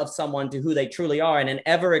idea of someone to who they truly are in an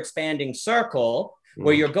ever expanding circle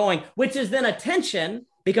where you're going, which is then a tension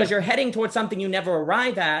because you're heading towards something you never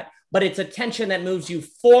arrive at, but it's a tension that moves you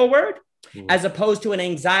forward as opposed to an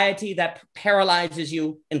anxiety that paralyzes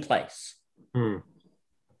you in place.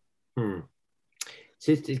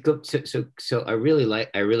 So I really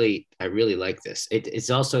like this. It's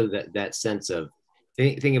also that sense of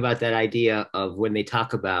think about that idea of when they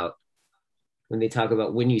talk about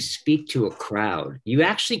when you speak to a crowd, you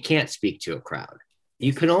actually can't speak to a crowd.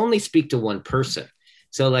 You can only speak to one person.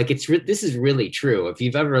 So like this is really true. If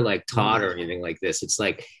you've ever like taught or anything like this, it's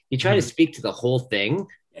like you try to speak to the whole thing.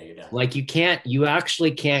 Like you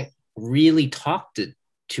actually can't really talk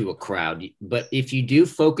to a crowd, but if you do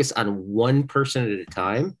focus on one person at a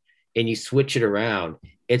time and you switch it around,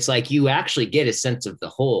 it's like you actually get a sense of the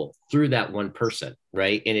whole through that one person,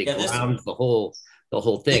 right? And it grounds the whole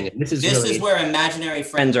thing. And this is where imaginary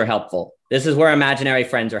friends are helpful. This is where imaginary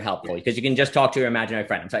friends are helpful because you can just talk to your imaginary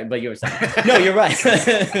friend. I'm sorry, but you were saying no, you're right.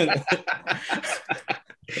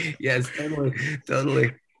 Yes,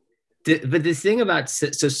 totally. But this thing about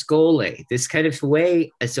Skole, this kind of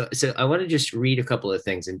way, so I want to just read a couple of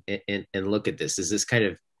things and look at this. Is this kind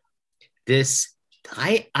of this?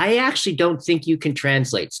 I actually don't think you can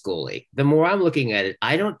translate Skole. The more I'm looking at it,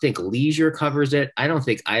 I don't think leisure covers it. I don't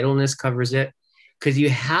think idleness covers it, because you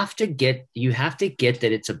have to get that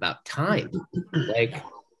it's about time.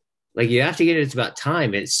 Like you have to get it's about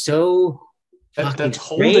time. It's so that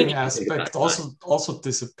holding aspect also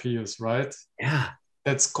disappears, right? Yeah.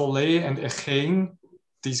 That's Skole and Echein.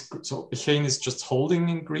 So Echein is just holding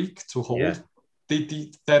in Greek, to hold. Yeah.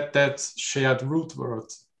 That shared root word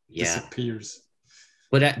disappears.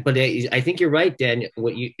 But I think you're right, Dan.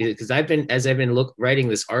 Because I've been writing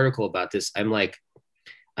this article about this, I'm like,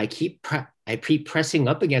 I keep pressing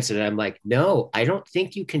up against it. And I'm like, no, I don't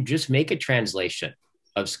think you can just make a translation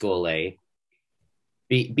of Skole,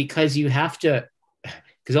 because you have to,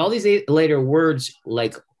 because all these later words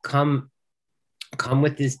like come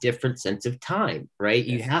with this different sense of time, right?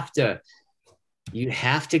 You have to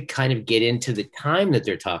kind of get into the time that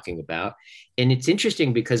they're talking about. And it's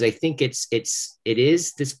interesting because I think it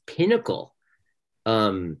is this pinnacle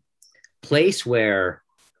place where,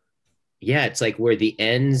 it's like where the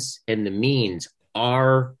ends and the means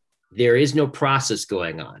are, there is no process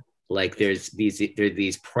going on. Like there are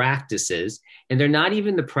these practices, and they're not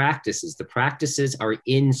even the practices. The practices are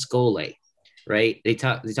in Skole, right? They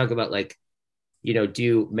talk about like,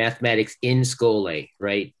 do mathematics in Skole,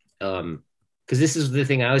 right? Because this is the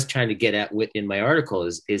thing I was trying to get at in my article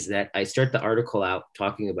is that I start the article out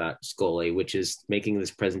talking about Skole, which is making this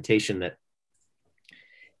presentation that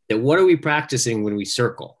what are we practicing when we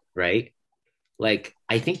circle, right? Like,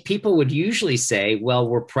 I think people would usually say, well,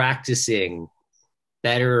 we're practicing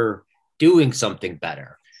better, doing something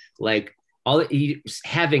better. Like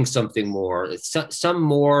having something more, some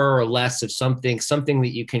more or less of something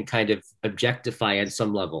that you can kind of objectify at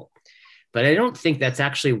some level. But I don't think that's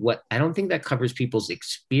actually I don't think that covers people's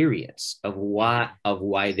experience of what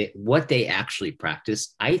they actually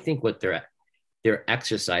practice. I think what they're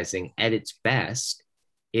exercising at its best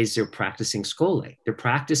is they're practicing skole. They're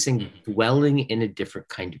practicing dwelling in a different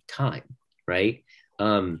kind of time, right?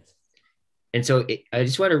 And so I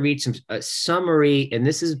just want to read a summary, and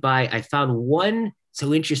this is I found one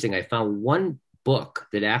book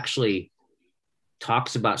that actually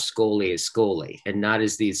talks about skole as skole and not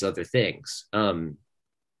as these other things. And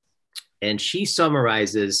she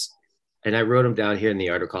summarizes, and I wrote them down here in the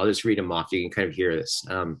article. I'll just read them off. You can kind of hear this.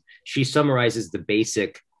 She summarizes the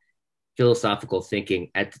basic philosophical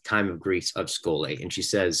thinking at the time of Greece of skole. And she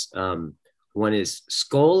says, one is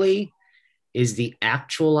skole is the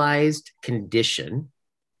actualized condition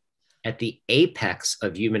at the apex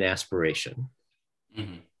of human aspiration.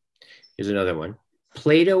 Mm-hmm. Here's another one.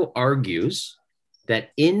 Plato argues that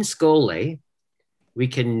in skole, we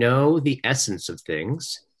can know the essence of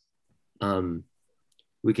things. And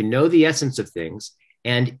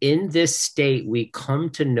in this state, we come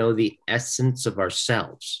to know the essence of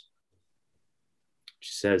ourselves.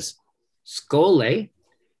 She says, skole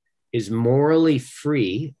is morally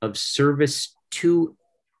free of service to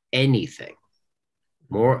anything.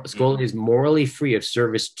 Skole is morally free of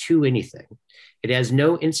service to anything. It has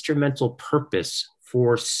no instrumental purpose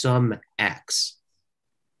for some X.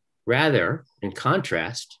 Rather, in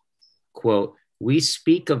contrast, quote, we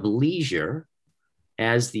speak of leisure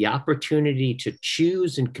as the opportunity to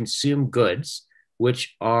choose and consume goods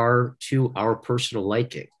which are to our personal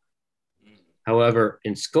liking. However,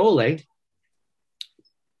 in skole,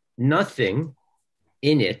 nothing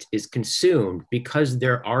in it is consumed because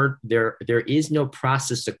there is no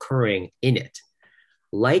process occurring in it.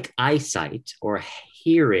 Like eyesight or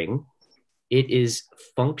hearing, it is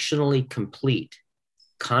functionally complete,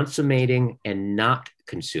 consummating and not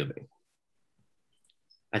consuming.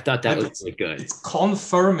 I thought that was really good. It's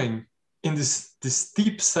confirming in this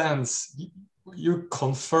deep sense. You're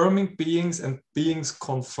confirming beings and beings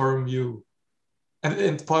confirm you.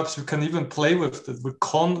 And perhaps you can even play with it.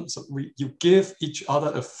 You give each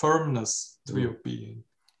other a firmness to your being.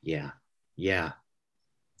 Yeah.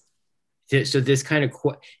 So this kind of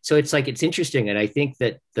so it's interesting, and I think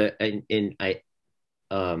that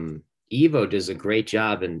Ivo does a great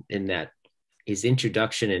job in that his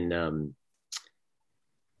introduction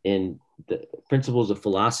in the Principles of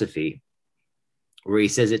Philosophy, where he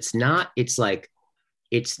says it's not,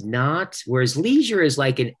 whereas leisure is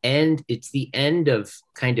like an end, it's the end of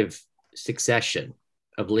kind of succession,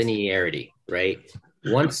 of linearity, right?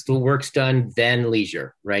 Once the work's done, then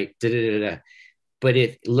leisure, right? But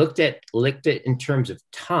if looked at in terms of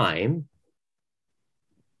time,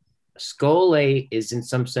 skole is in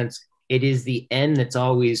some sense, it is the end that's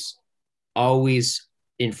always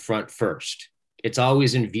in front first. It's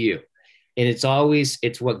always in view. And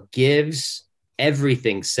it's what gives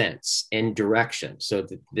everything sense and direction. So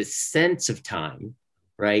the sense of time,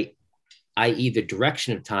 right, i.e. the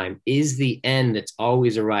direction of time, is the end that's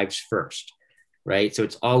always arrives first, right? So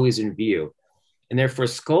it's always in view. And therefore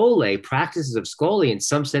practices of skole in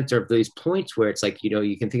some sense are these points where it's like,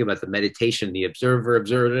 you can think about the meditation, the observer,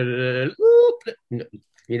 the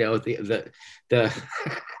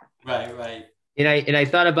right. And I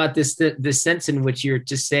thought about this, the sense in which you're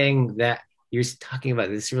just saying that you're talking about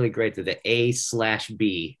this really great, that the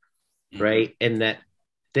A/B, right? And that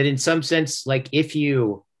in some sense, like if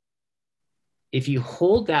you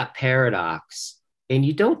hold that paradox and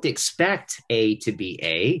you don't expect A to be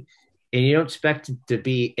A, and you don't expect it to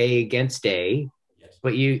be A against A,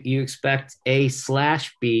 but you expect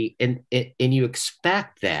A/B, and you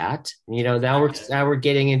expect that, now we're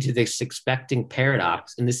getting into this expecting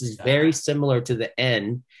paradox. And this is very similar to the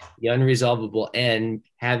N, the unresolvable N,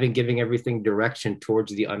 giving everything direction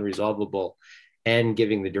towards the unresolvable N,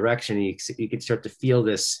 giving the direction. You can start to feel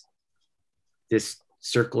this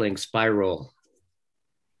circling spiral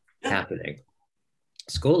happening.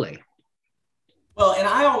 Skole. Well, and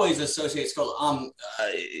I always associate skole.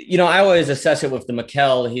 I always assess it with the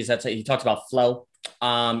Mikkel. He talks about flow.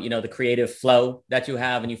 The creative flow that you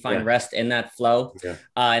have, and you find rest in that flow. Yeah.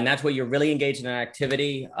 And that's where you're really engaged in an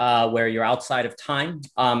activity where you're outside of time.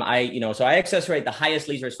 So I accentuate the highest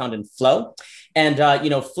leisure is found in flow. And,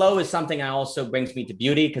 flow is something I also brings me to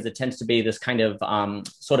beauty, because it tends to be this kind of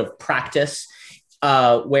sort of practice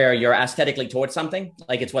where you're aesthetically towards something.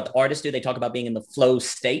 Like it's what the artists do. They talk about being in the flow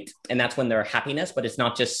state, and that's when they're happiness, but it's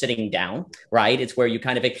not just sitting down, right? It's where you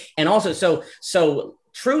kind of, and also, so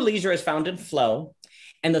true leisure is found in flow.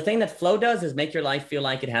 And the thing that flow does is make your life feel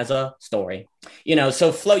like it has a story. You know,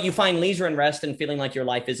 so flow, you find leisure and rest and feeling like your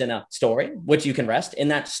life is in a story, which you can rest in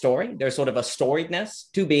that story. There's sort of a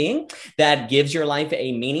storiedness to being that gives your life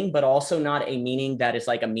a meaning, but also not a meaning that is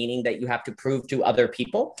like a meaning that you have to prove to other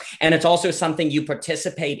people. And it's also something you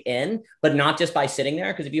participate in, but not just by sitting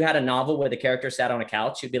there. Because if you had a novel where the character sat on a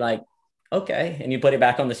couch, you'd be like, okay, and you put it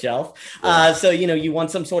back on the shelf. So, you know, you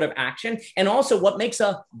want some sort of action. And also what makes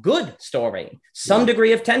a good story? Some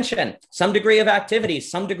degree of tension, some degree of activity,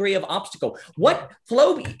 some degree of obstacle. What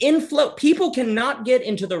flow, people cannot get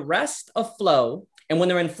into the rest of flow. And when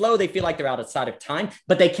they're in flow, they feel like they're outside of time,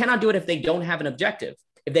 but they cannot do it if they don't have an objective,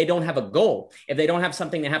 if they don't have a goal, if they don't have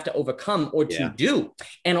something they have to overcome or to do.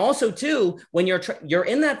 And also too, when you're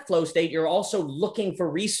in that flow state, you're also looking for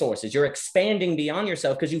resources. You're expanding beyond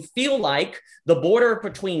yourself because you feel like the border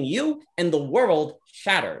between you and the world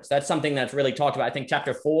shatters. That's something that's really talked about. I think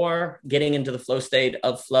chapter 4, getting into the flow state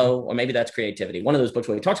of flow, or maybe that's creativity. One of those books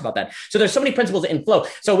where he talks about that. So there's so many principles in flow.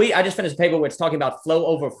 So I just finished a paper where it's talking about flow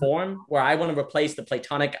over form, where I want to replace the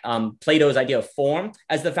Platonic, Plato's idea of form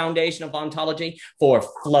as the foundation of ontology for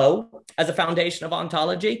flow as a foundation of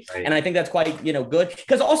ontology. Right. And I think that's quite, you know, good.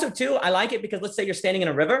 Because also too, I like it because let's say you're standing in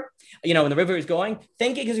a river, you know, and the river is going,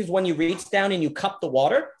 thinking is when you reach down and you cup the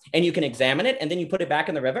water and you can examine it and then you put it back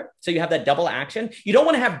in the river. So you have that double action. You don't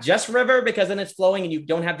want to have just river because then it's flowing and you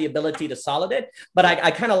don't have the ability to solid it. But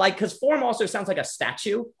I kind of like, because form also sounds like a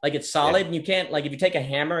statue, like it's solid and you can't, like if you take a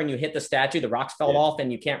hammer and you hit the statue, the rocks fell off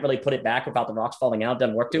and you can't really put it back without the rocks falling out. It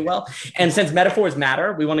doesn't work too well. And since metaphors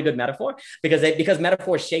matter, we want a good metaphor because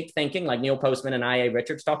metaphors shape thinking, like Neil Postman and I.A.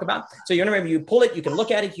 Richards talk about. So you remember, you pull it, you can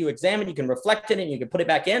look at it, you examine, you can reflect it, and you can put it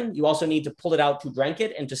back in. You also need to pull it out to drink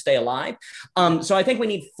it and to stay alive. So I think we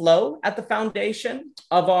need flow at the foundation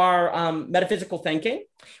of our metaphysical thinking,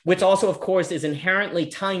 which also, of course, is inherently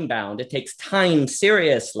time-bound. It takes time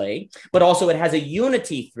seriously, but also it has a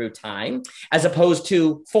unity through time as opposed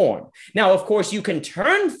to form. Now, of course, you can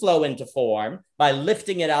turn flow into form by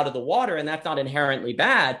lifting it out of the water, and that's not inherently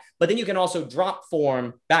bad, but then you can also drop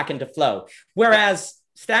form back into flow. Whereas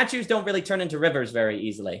statues don't really turn into rivers very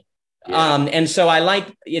easily. And so I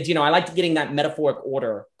like it, you know, I like getting that metaphoric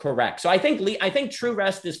order correct. So I think true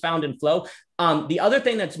rest is found in flow. The other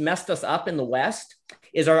thing that's messed us up in the West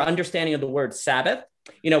is our understanding of the word Sabbath,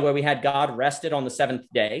 you know, where we had God rested on the 7th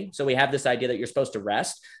day. So we have this idea that you're supposed to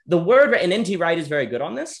rest. The word, and N.T. Wright is very good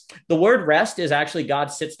on this. The word rest is actually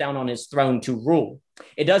God sits down on his throne to rule.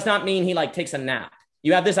 It does not mean he like takes a nap.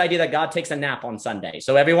 You have this idea that God takes a nap on Sunday.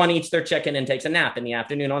 So everyone eats their chicken and takes a nap in the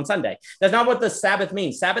afternoon on Sunday. That's not what the Sabbath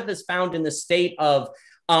means. Sabbath is found in the state of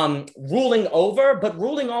ruling over, but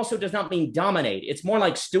ruling also does not mean dominate. It's more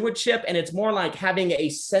like stewardship, and it's more like having a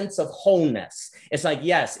sense of wholeness. It's like,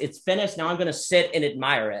 yes, it's finished. Now I'm going to sit and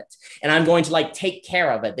admire it, and I'm going to like take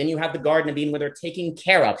care of it. Then you have the Garden of Eden where they're taking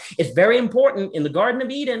care of. It's very important in the Garden of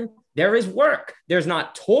Eden. There is work. There's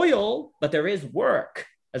not toil, but there is work.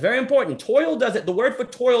 That's very important. Toil does it. The word for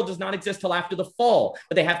toil does not exist till after the fall,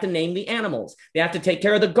 but they have to name the animals. They have to take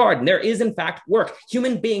care of the garden. There is, in fact, work.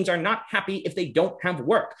 Human beings are not happy if they don't have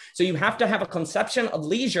work. So you have to have a conception of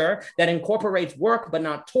leisure that incorporates work, but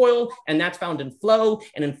not toil. And that's found in flow.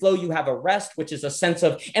 And in flow, you have a rest, which is a sense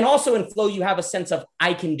of, and also in flow, you have a sense of,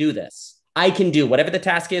 I can do this. I can do whatever the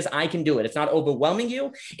task is. I can do it. It's not overwhelming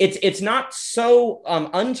you. It's not so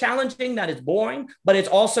unchallenging that it's boring, but it's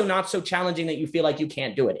also not so challenging that you feel like you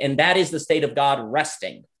can't do it. And that is the state of God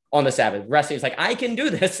resting on the Sabbath. Resting is like, I can do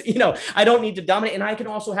this. You know, I don't need to dominate. And I can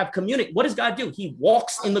also have community. What does God do? He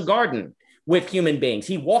walks in the garden with human beings.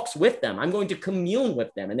 He walks with them. I'm going to commune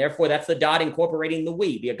with them. And therefore, that's the dot incorporating the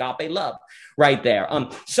we, the agape love right there.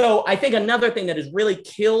 So I think another thing that has really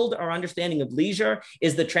killed our understanding of leisure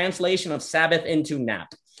is the translation of Sabbath into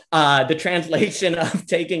nap. The translation of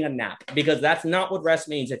taking a nap, because that's not what rest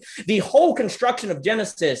means. The whole construction of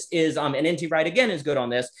Genesis is, and N.T. Wright again is good on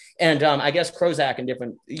this, and I guess Krozak and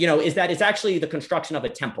different, you know, is that it's actually the construction of a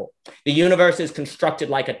temple. The universe is constructed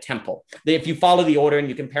like a temple. If you follow the order and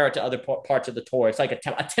you compare it to other parts of the Torah, it's like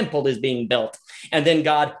a temple is being built, and then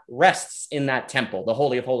God rests in that temple, the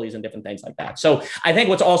Holy of Holies and different things like that. So I think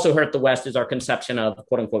what's also hurt the West is our conception of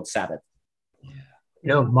quote unquote Sabbath. You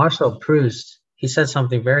know, Marcel Proust, he said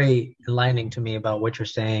something very enlightening to me about what you're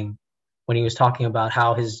saying when he was talking about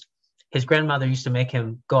how his grandmother used to make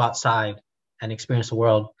him go outside and experience the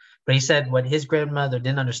world. But he said what his grandmother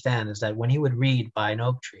didn't understand is that when he would read by an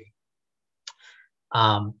oak tree,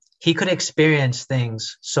 he could experience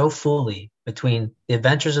things so fully between the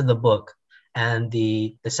adventures of the book and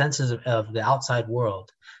the senses of the outside world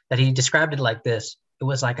that he described it like this. It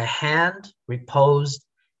was like a hand reposed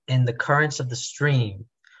in the currents of the stream,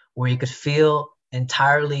 where you could feel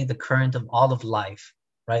entirely the current of all of life,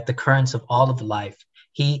 right? The currents of all of life.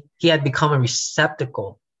 He had become a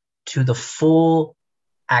receptacle to the full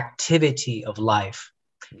activity of life.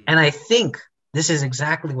 And I think this is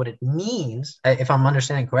exactly what it means, if I'm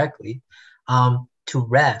understanding correctly, to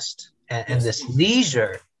rest and this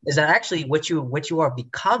leisure is that actually what you are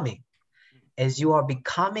becoming is you are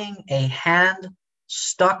becoming a hand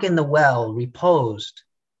stuck in the well, reposed,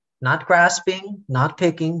 not grasping, not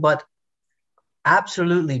picking, but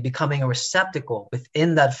absolutely becoming a receptacle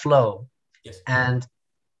within that flow, and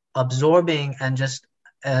absorbing and just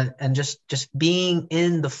being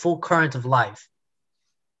in the full current of life.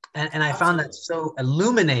 And I found that so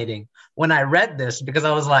illuminating when I read this, because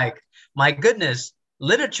I was like, my goodness,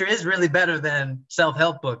 literature is really better than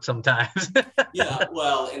self-help books sometimes. Yeah,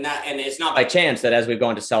 well, and it's not by chance that as we've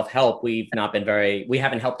gone to self-help, we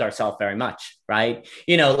haven't helped ourselves very much, right?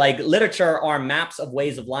 Like literature are maps of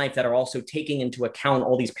ways of life that are also taking into account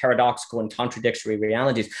all these paradoxical and contradictory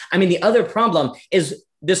realities. I mean, the other problem is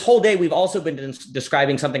this whole day, we've also been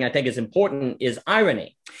describing something I think is important, is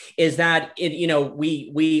irony, is that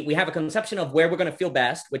we have a conception of where we're going to feel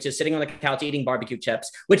best, which is sitting on the couch eating barbecue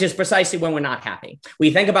chips, which is precisely when we're not happy.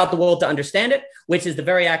 We think about the world to understand it, which is the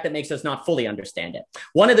very act that makes us not fully understand it.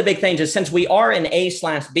 One of the big things is, since we are in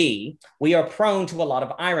A/B, we are prone to a lot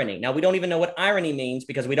of irony. Now, we don't even know what irony means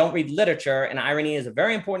because we don't read literature, and irony is a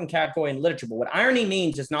very important category in literature. But what irony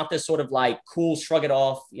means is not this sort of like cool, shrug it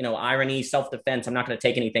off, irony, self-defense. I'm not going to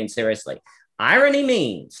take anything seriously. Irony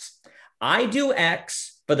means I do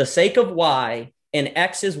X for the sake of Y, and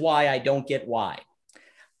X is why I don't get Y.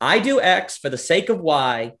 I do X for the sake of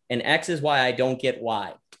Y, and X is why I don't get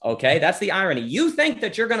Y. Okay, that's the irony. You think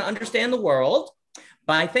that you're going to understand the world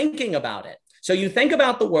by thinking about it. So you think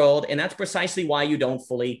about the world, and that's precisely why you don't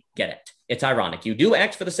fully get it. It's ironic. You do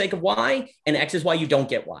X for the sake of Y, and X is why you don't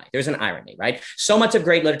get Y. There's an irony, right? So much of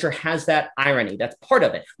great literature has that irony. That's part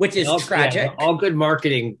of it, which is tragic. Yeah, all good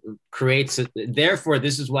marketing creates it. Therefore,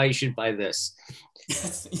 this is why you should buy this.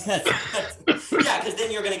 Yes. Yeah, because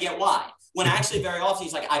then you're going to get Y. When actually very often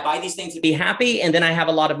he's like, I buy these things to be happy, and then I have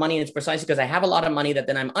a lot of money. And it's precisely because I have a lot of money that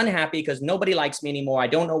then I'm unhappy because nobody likes me anymore. I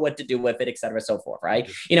don't know what to do with it, et cetera, so forth, right?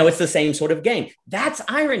 It's the same sort of game. That's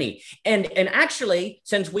irony. And actually,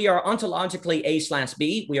 since we are ontologically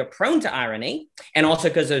A/B, we are prone to irony. And also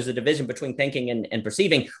because there's a division between thinking and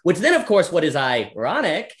perceiving, which then, of course, what is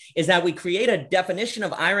ironic is that we create a definition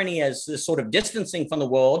of irony as this sort of distancing from the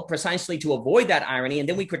world precisely to avoid that irony. And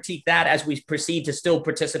then we critique that as we proceed to still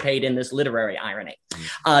participate in this literary irony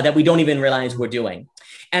that we don't even realize we're doing.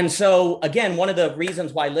 And so, again, one of the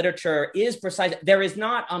reasons why literature is precise, there is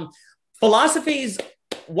not philosophies.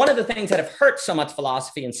 One of the things that have hurt so much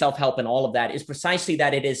philosophy and self-help and all of that is precisely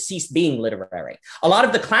that it has ceased being literary. A lot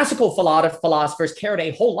of the classical philosophers cared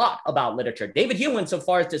a whole lot about literature. David Hume went so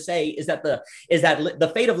far as to say is that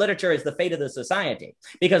the fate of literature is the fate of the society,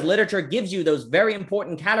 because literature gives you those very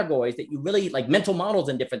important categories that you really like, mental models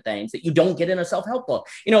and different things that you don't get in a self-help book.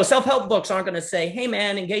 Self-help books aren't going to say, hey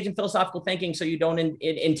man, engage in philosophical thinking so you don't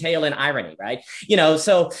entail in irony, right?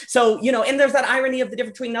 So and there's that irony of the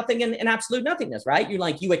difference between nothing and absolute nothingness, right? You're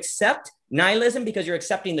like, you accept nihilism because you're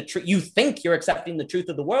accepting the truth. You think you're accepting the truth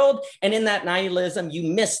of the world. And in that nihilism, you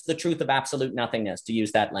miss the truth of absolute nothingness, to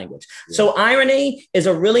use that language. Yeah. So irony is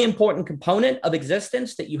a really important component of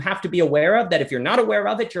existence that you have to be aware of, that if you're not aware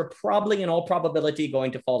of it, you're probably in all probability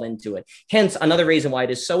going to fall into it. Hence, another reason why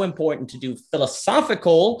it is so important to do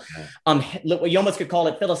philosophical, you almost could call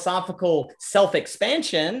it philosophical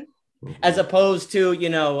self-expansion, as opposed to,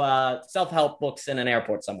 self-help books in an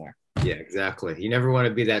airport somewhere. Yeah, exactly. You never want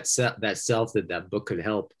to be that self that book could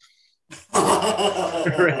help.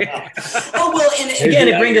 Right? Oh, well, and again,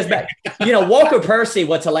 it brings us back. Walker Percy,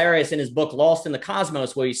 what's hilarious in his book, Lost in the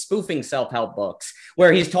Cosmos, where he's spoofing self-help books,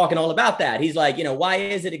 where he's talking all about that. He's like, why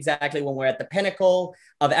is it exactly when we're at the pinnacle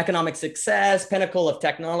of economic success, pinnacle of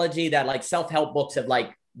technology, that like self-help books have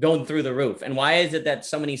like going through the roof? And why is it that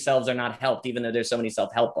so many selves are not helped, even though there's so many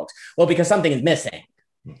self-help books? Well, because something is missing.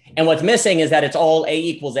 And what's missing is that it's all A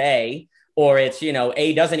equals A, or it's,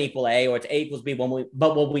 A doesn't equal A, or it's A equals B.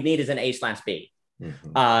 But what we need is an A/B.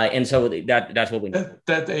 Mm-hmm. And so that's what we need.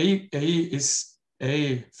 That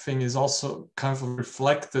A thing is also kind of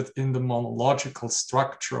reflected in the monological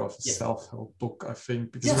structure of a self-help book, I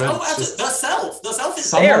think. Because the self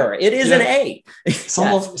is there. It is an A.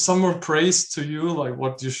 Some praise to you, like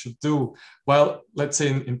what you should do. Well, let's say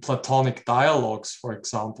in Platonic dialogues, for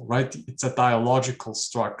example, right? It's a dialogical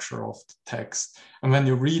structure of the text. And when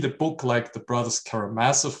you read a book like The Brothers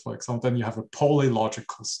Karamazov, for example, then you have a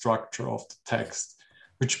polylogical structure of the text,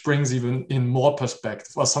 which brings even in more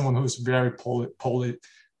perspective. As someone who's very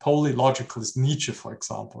polylogical is Nietzsche, for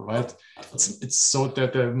example, right? It's so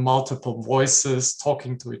that there are multiple voices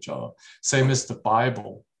talking to each other. Same as the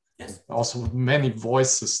Bible. Yes. Also many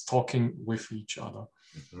voices talking with each other.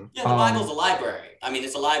 Yeah, the Bible's a library. I mean,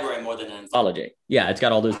 it's a library more than an anthology. Yeah, it's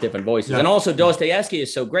got all those different voices. Yeah. And also Dostoevsky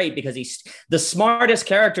is so great because he's the smartest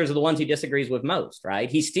characters are the ones he disagrees with most,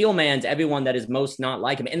 right? He steelmans everyone that is most not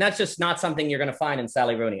like him. And that's just not something you're going to find in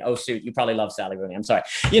Sally Rooney. Oh, shoot, you probably love Sally Rooney. I'm sorry.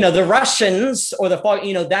 You know, the Russians or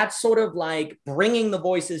that's sort of like bringing the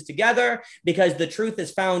voices together because the truth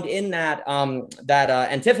is found in that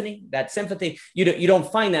antiphony, that sympathy. You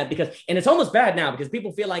don't find that and it's almost bad now because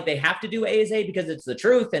people feel like they have to do A is A because it's the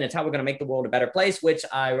truth and it's how we're going to make the world a better place, which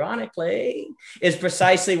ironically is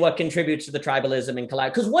precisely what contributes to the tribalism and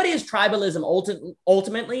collide. Because what is tribalism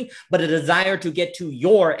ultimately but a desire to get to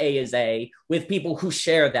your A is A with people who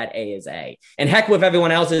share that A is A? And heck with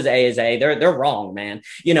everyone else's A is A, they're wrong, man.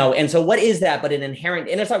 You know, and so what is that but an inherent,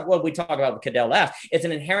 and it's like what we talk about with Cadell F, it's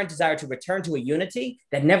an inherent desire to return to a unity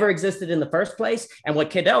that never existed in the first place. And what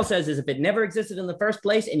Cadell says is if it never existed in the first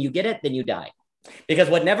place and you get it, then you die. Because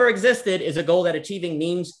what never existed is a goal that achieving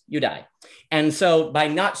means you die. And so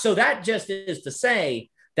so that just is to say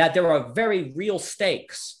that there are very real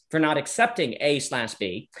stakes for not accepting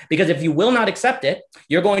A/B, because if you will not accept it,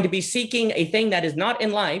 you're going to be seeking a thing that is not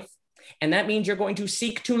in life. And that means you're going to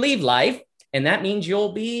seek to leave life. And that means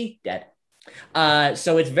you'll be dead.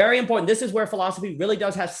 So it's very important. This is where philosophy really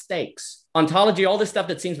does have stakes. Ontology, all this stuff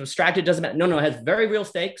that seems abstracted doesn't matter. No, it has very real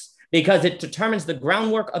stakes because it determines the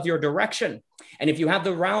groundwork of your direction. And if you have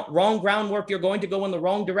the wrong groundwork, you're going to go in the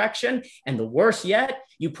wrong direction. And the worse yet,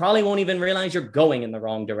 you probably won't even realize you're going in the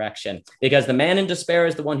wrong direction because the man in despair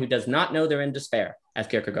is the one who does not know they're in despair, as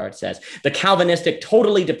Kierkegaard says. The Calvinistic,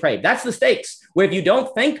 totally depraved. That's the stakes, where if you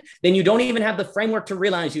don't think, then you don't even have the framework to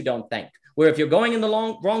realize you don't think. Where if you're going in the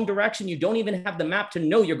wrong direction, you don't even have the map to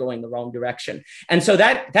know you're going the wrong direction. And so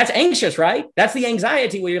that's anxious, right? That's the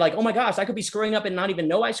anxiety where you're like, oh my gosh, I could be screwing up and not even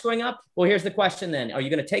know I'm screwing up. Well, here's the question then. Are you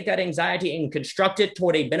going to take that anxiety and construct it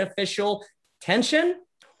toward a beneficial tension?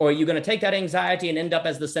 Or are you going to take that anxiety and end up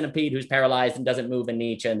as the centipede who's paralyzed and doesn't move in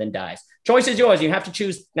Nietzsche and then dies? Choice is yours. You have to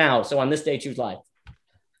choose now. So on this day, choose life.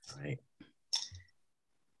 Right.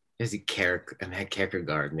 Is it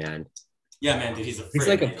Kierkegaard, man? Yeah, man, dude, he's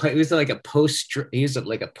like a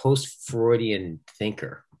post-Freudian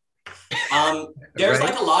thinker. There's right?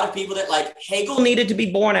 Like a lot of people that like Hegel needed to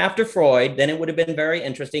be born after Freud, then it would have been very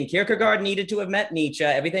interesting. Kierkegaard needed to have met Nietzsche,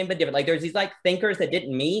 everything but different. Like there's these like thinkers that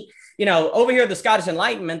didn't meet. You know, over here, the Scottish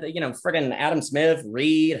Enlightenment, you know, friggin' Adam Smith,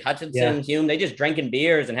 Reed, Hutchinson, Hume, they just drinking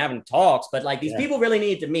beers and having talks. But like these people really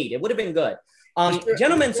need to meet. It would have been good.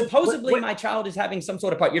 Gentlemen, supposedly my child is having some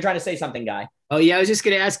sort of part. You're trying to say something, Guy. Oh, yeah, I was just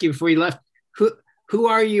going to ask you before you left. Who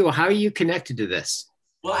are you? How are you connected to this?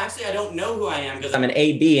 Well, actually, I don't know who I am because I'm an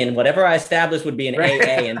AB, and whatever I established would be an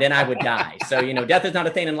AA, and then I would die. So, you know, death is not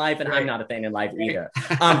a thing in life, and I'm not a thing in life either.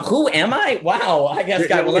 Who am I? Wow, I guess,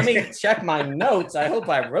 Guy. Well, let me check my notes. I hope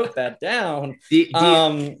I wrote that down.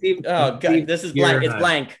 Oh, God, this is blank. It's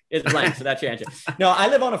blank. It's blank. So that's your answer. No, I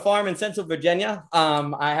live on a farm in Central Virginia.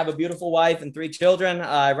 I have a beautiful wife and 3 children.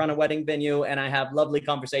 I run a wedding venue, and I have lovely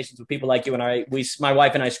conversations with people like you. And my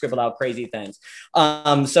wife and I scribble out crazy things.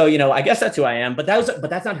 So, you know, I guess that's who I am. But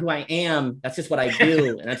that's not who I am. That's just what I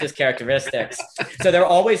do. And that's just characteristics. So there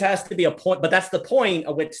always has to be a point, but that's the point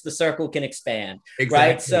at which the circle can expand.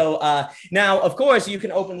 Exactly. Right. So now, of course, you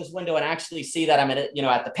can open this window and actually see that I'm at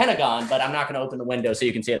the Pentagon, but I'm not going to open the window so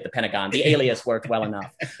you can see at the Pentagon. The alias worked well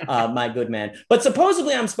enough, my good man. But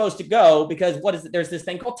supposedly I'm supposed to go because there's this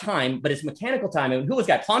thing called time, but it's mechanical time. And who was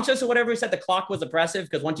that? Pontius or whatever who said the clock was oppressive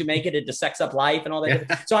because once you make it, it dissects up life and all that.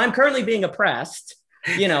 Yeah. So I'm currently being oppressed.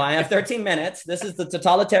 You know, I have 13 minutes. This is the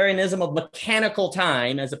totalitarianism of mechanical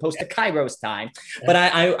time as opposed to Kairos time. But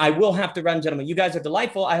I will have to run, gentlemen. You guys are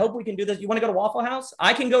delightful. I hope we can do this. You want to go to Waffle House?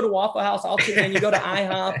 I can go to Waffle House. I'll tune in. You go to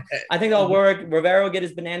IHOP. I think I'll work. Rivero will get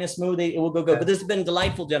his banana smoothie. It will go good. But this has been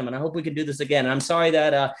delightful, gentlemen. I hope we can do this again. And I'm sorry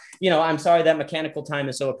that, I'm sorry that mechanical time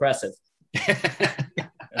is so oppressive.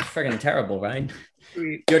 It's friggin' terrible, right?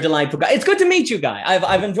 You're a delightful guy. It's good to meet you, Guy.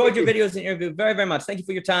 I've enjoyed your videos and interview very, very much. Thank you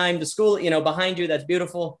for your time. The school, behind you, that's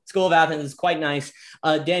beautiful. School of Athens is quite nice.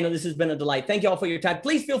 Daniel, this has been a delight. Thank you all for your time.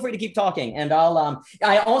 Please feel free to keep talking. And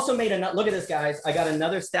I also made look at this, guys. I got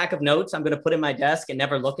another stack of notes I'm going to put in my desk and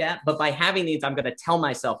never look at. But by having these, I'm going to tell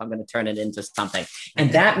myself I'm going to turn it into something.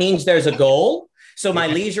 And that means there's a goal. So my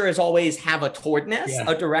leisure is always have a towardness,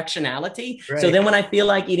 a directionality. Right. So then when I feel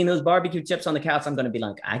like eating those barbecue chips on the couch, I'm going to be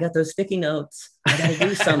like, I got those sticky notes. I got to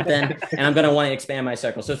do something. And I'm going to want to expand my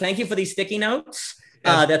circle. So thank you for these sticky notes.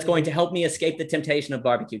 that's going to help me escape the temptation of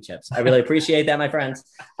barbecue chips. I really appreciate that, my friends,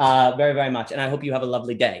 very, very much. And I hope you have a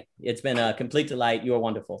lovely day. It's been a complete delight. You are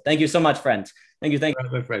wonderful. Thank you so much, friends. Thank you. Thank you.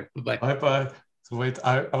 My friend. Bye-bye. Bye-bye. So wait,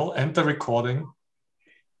 I will end the recording.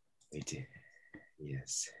 We did.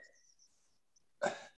 Yes.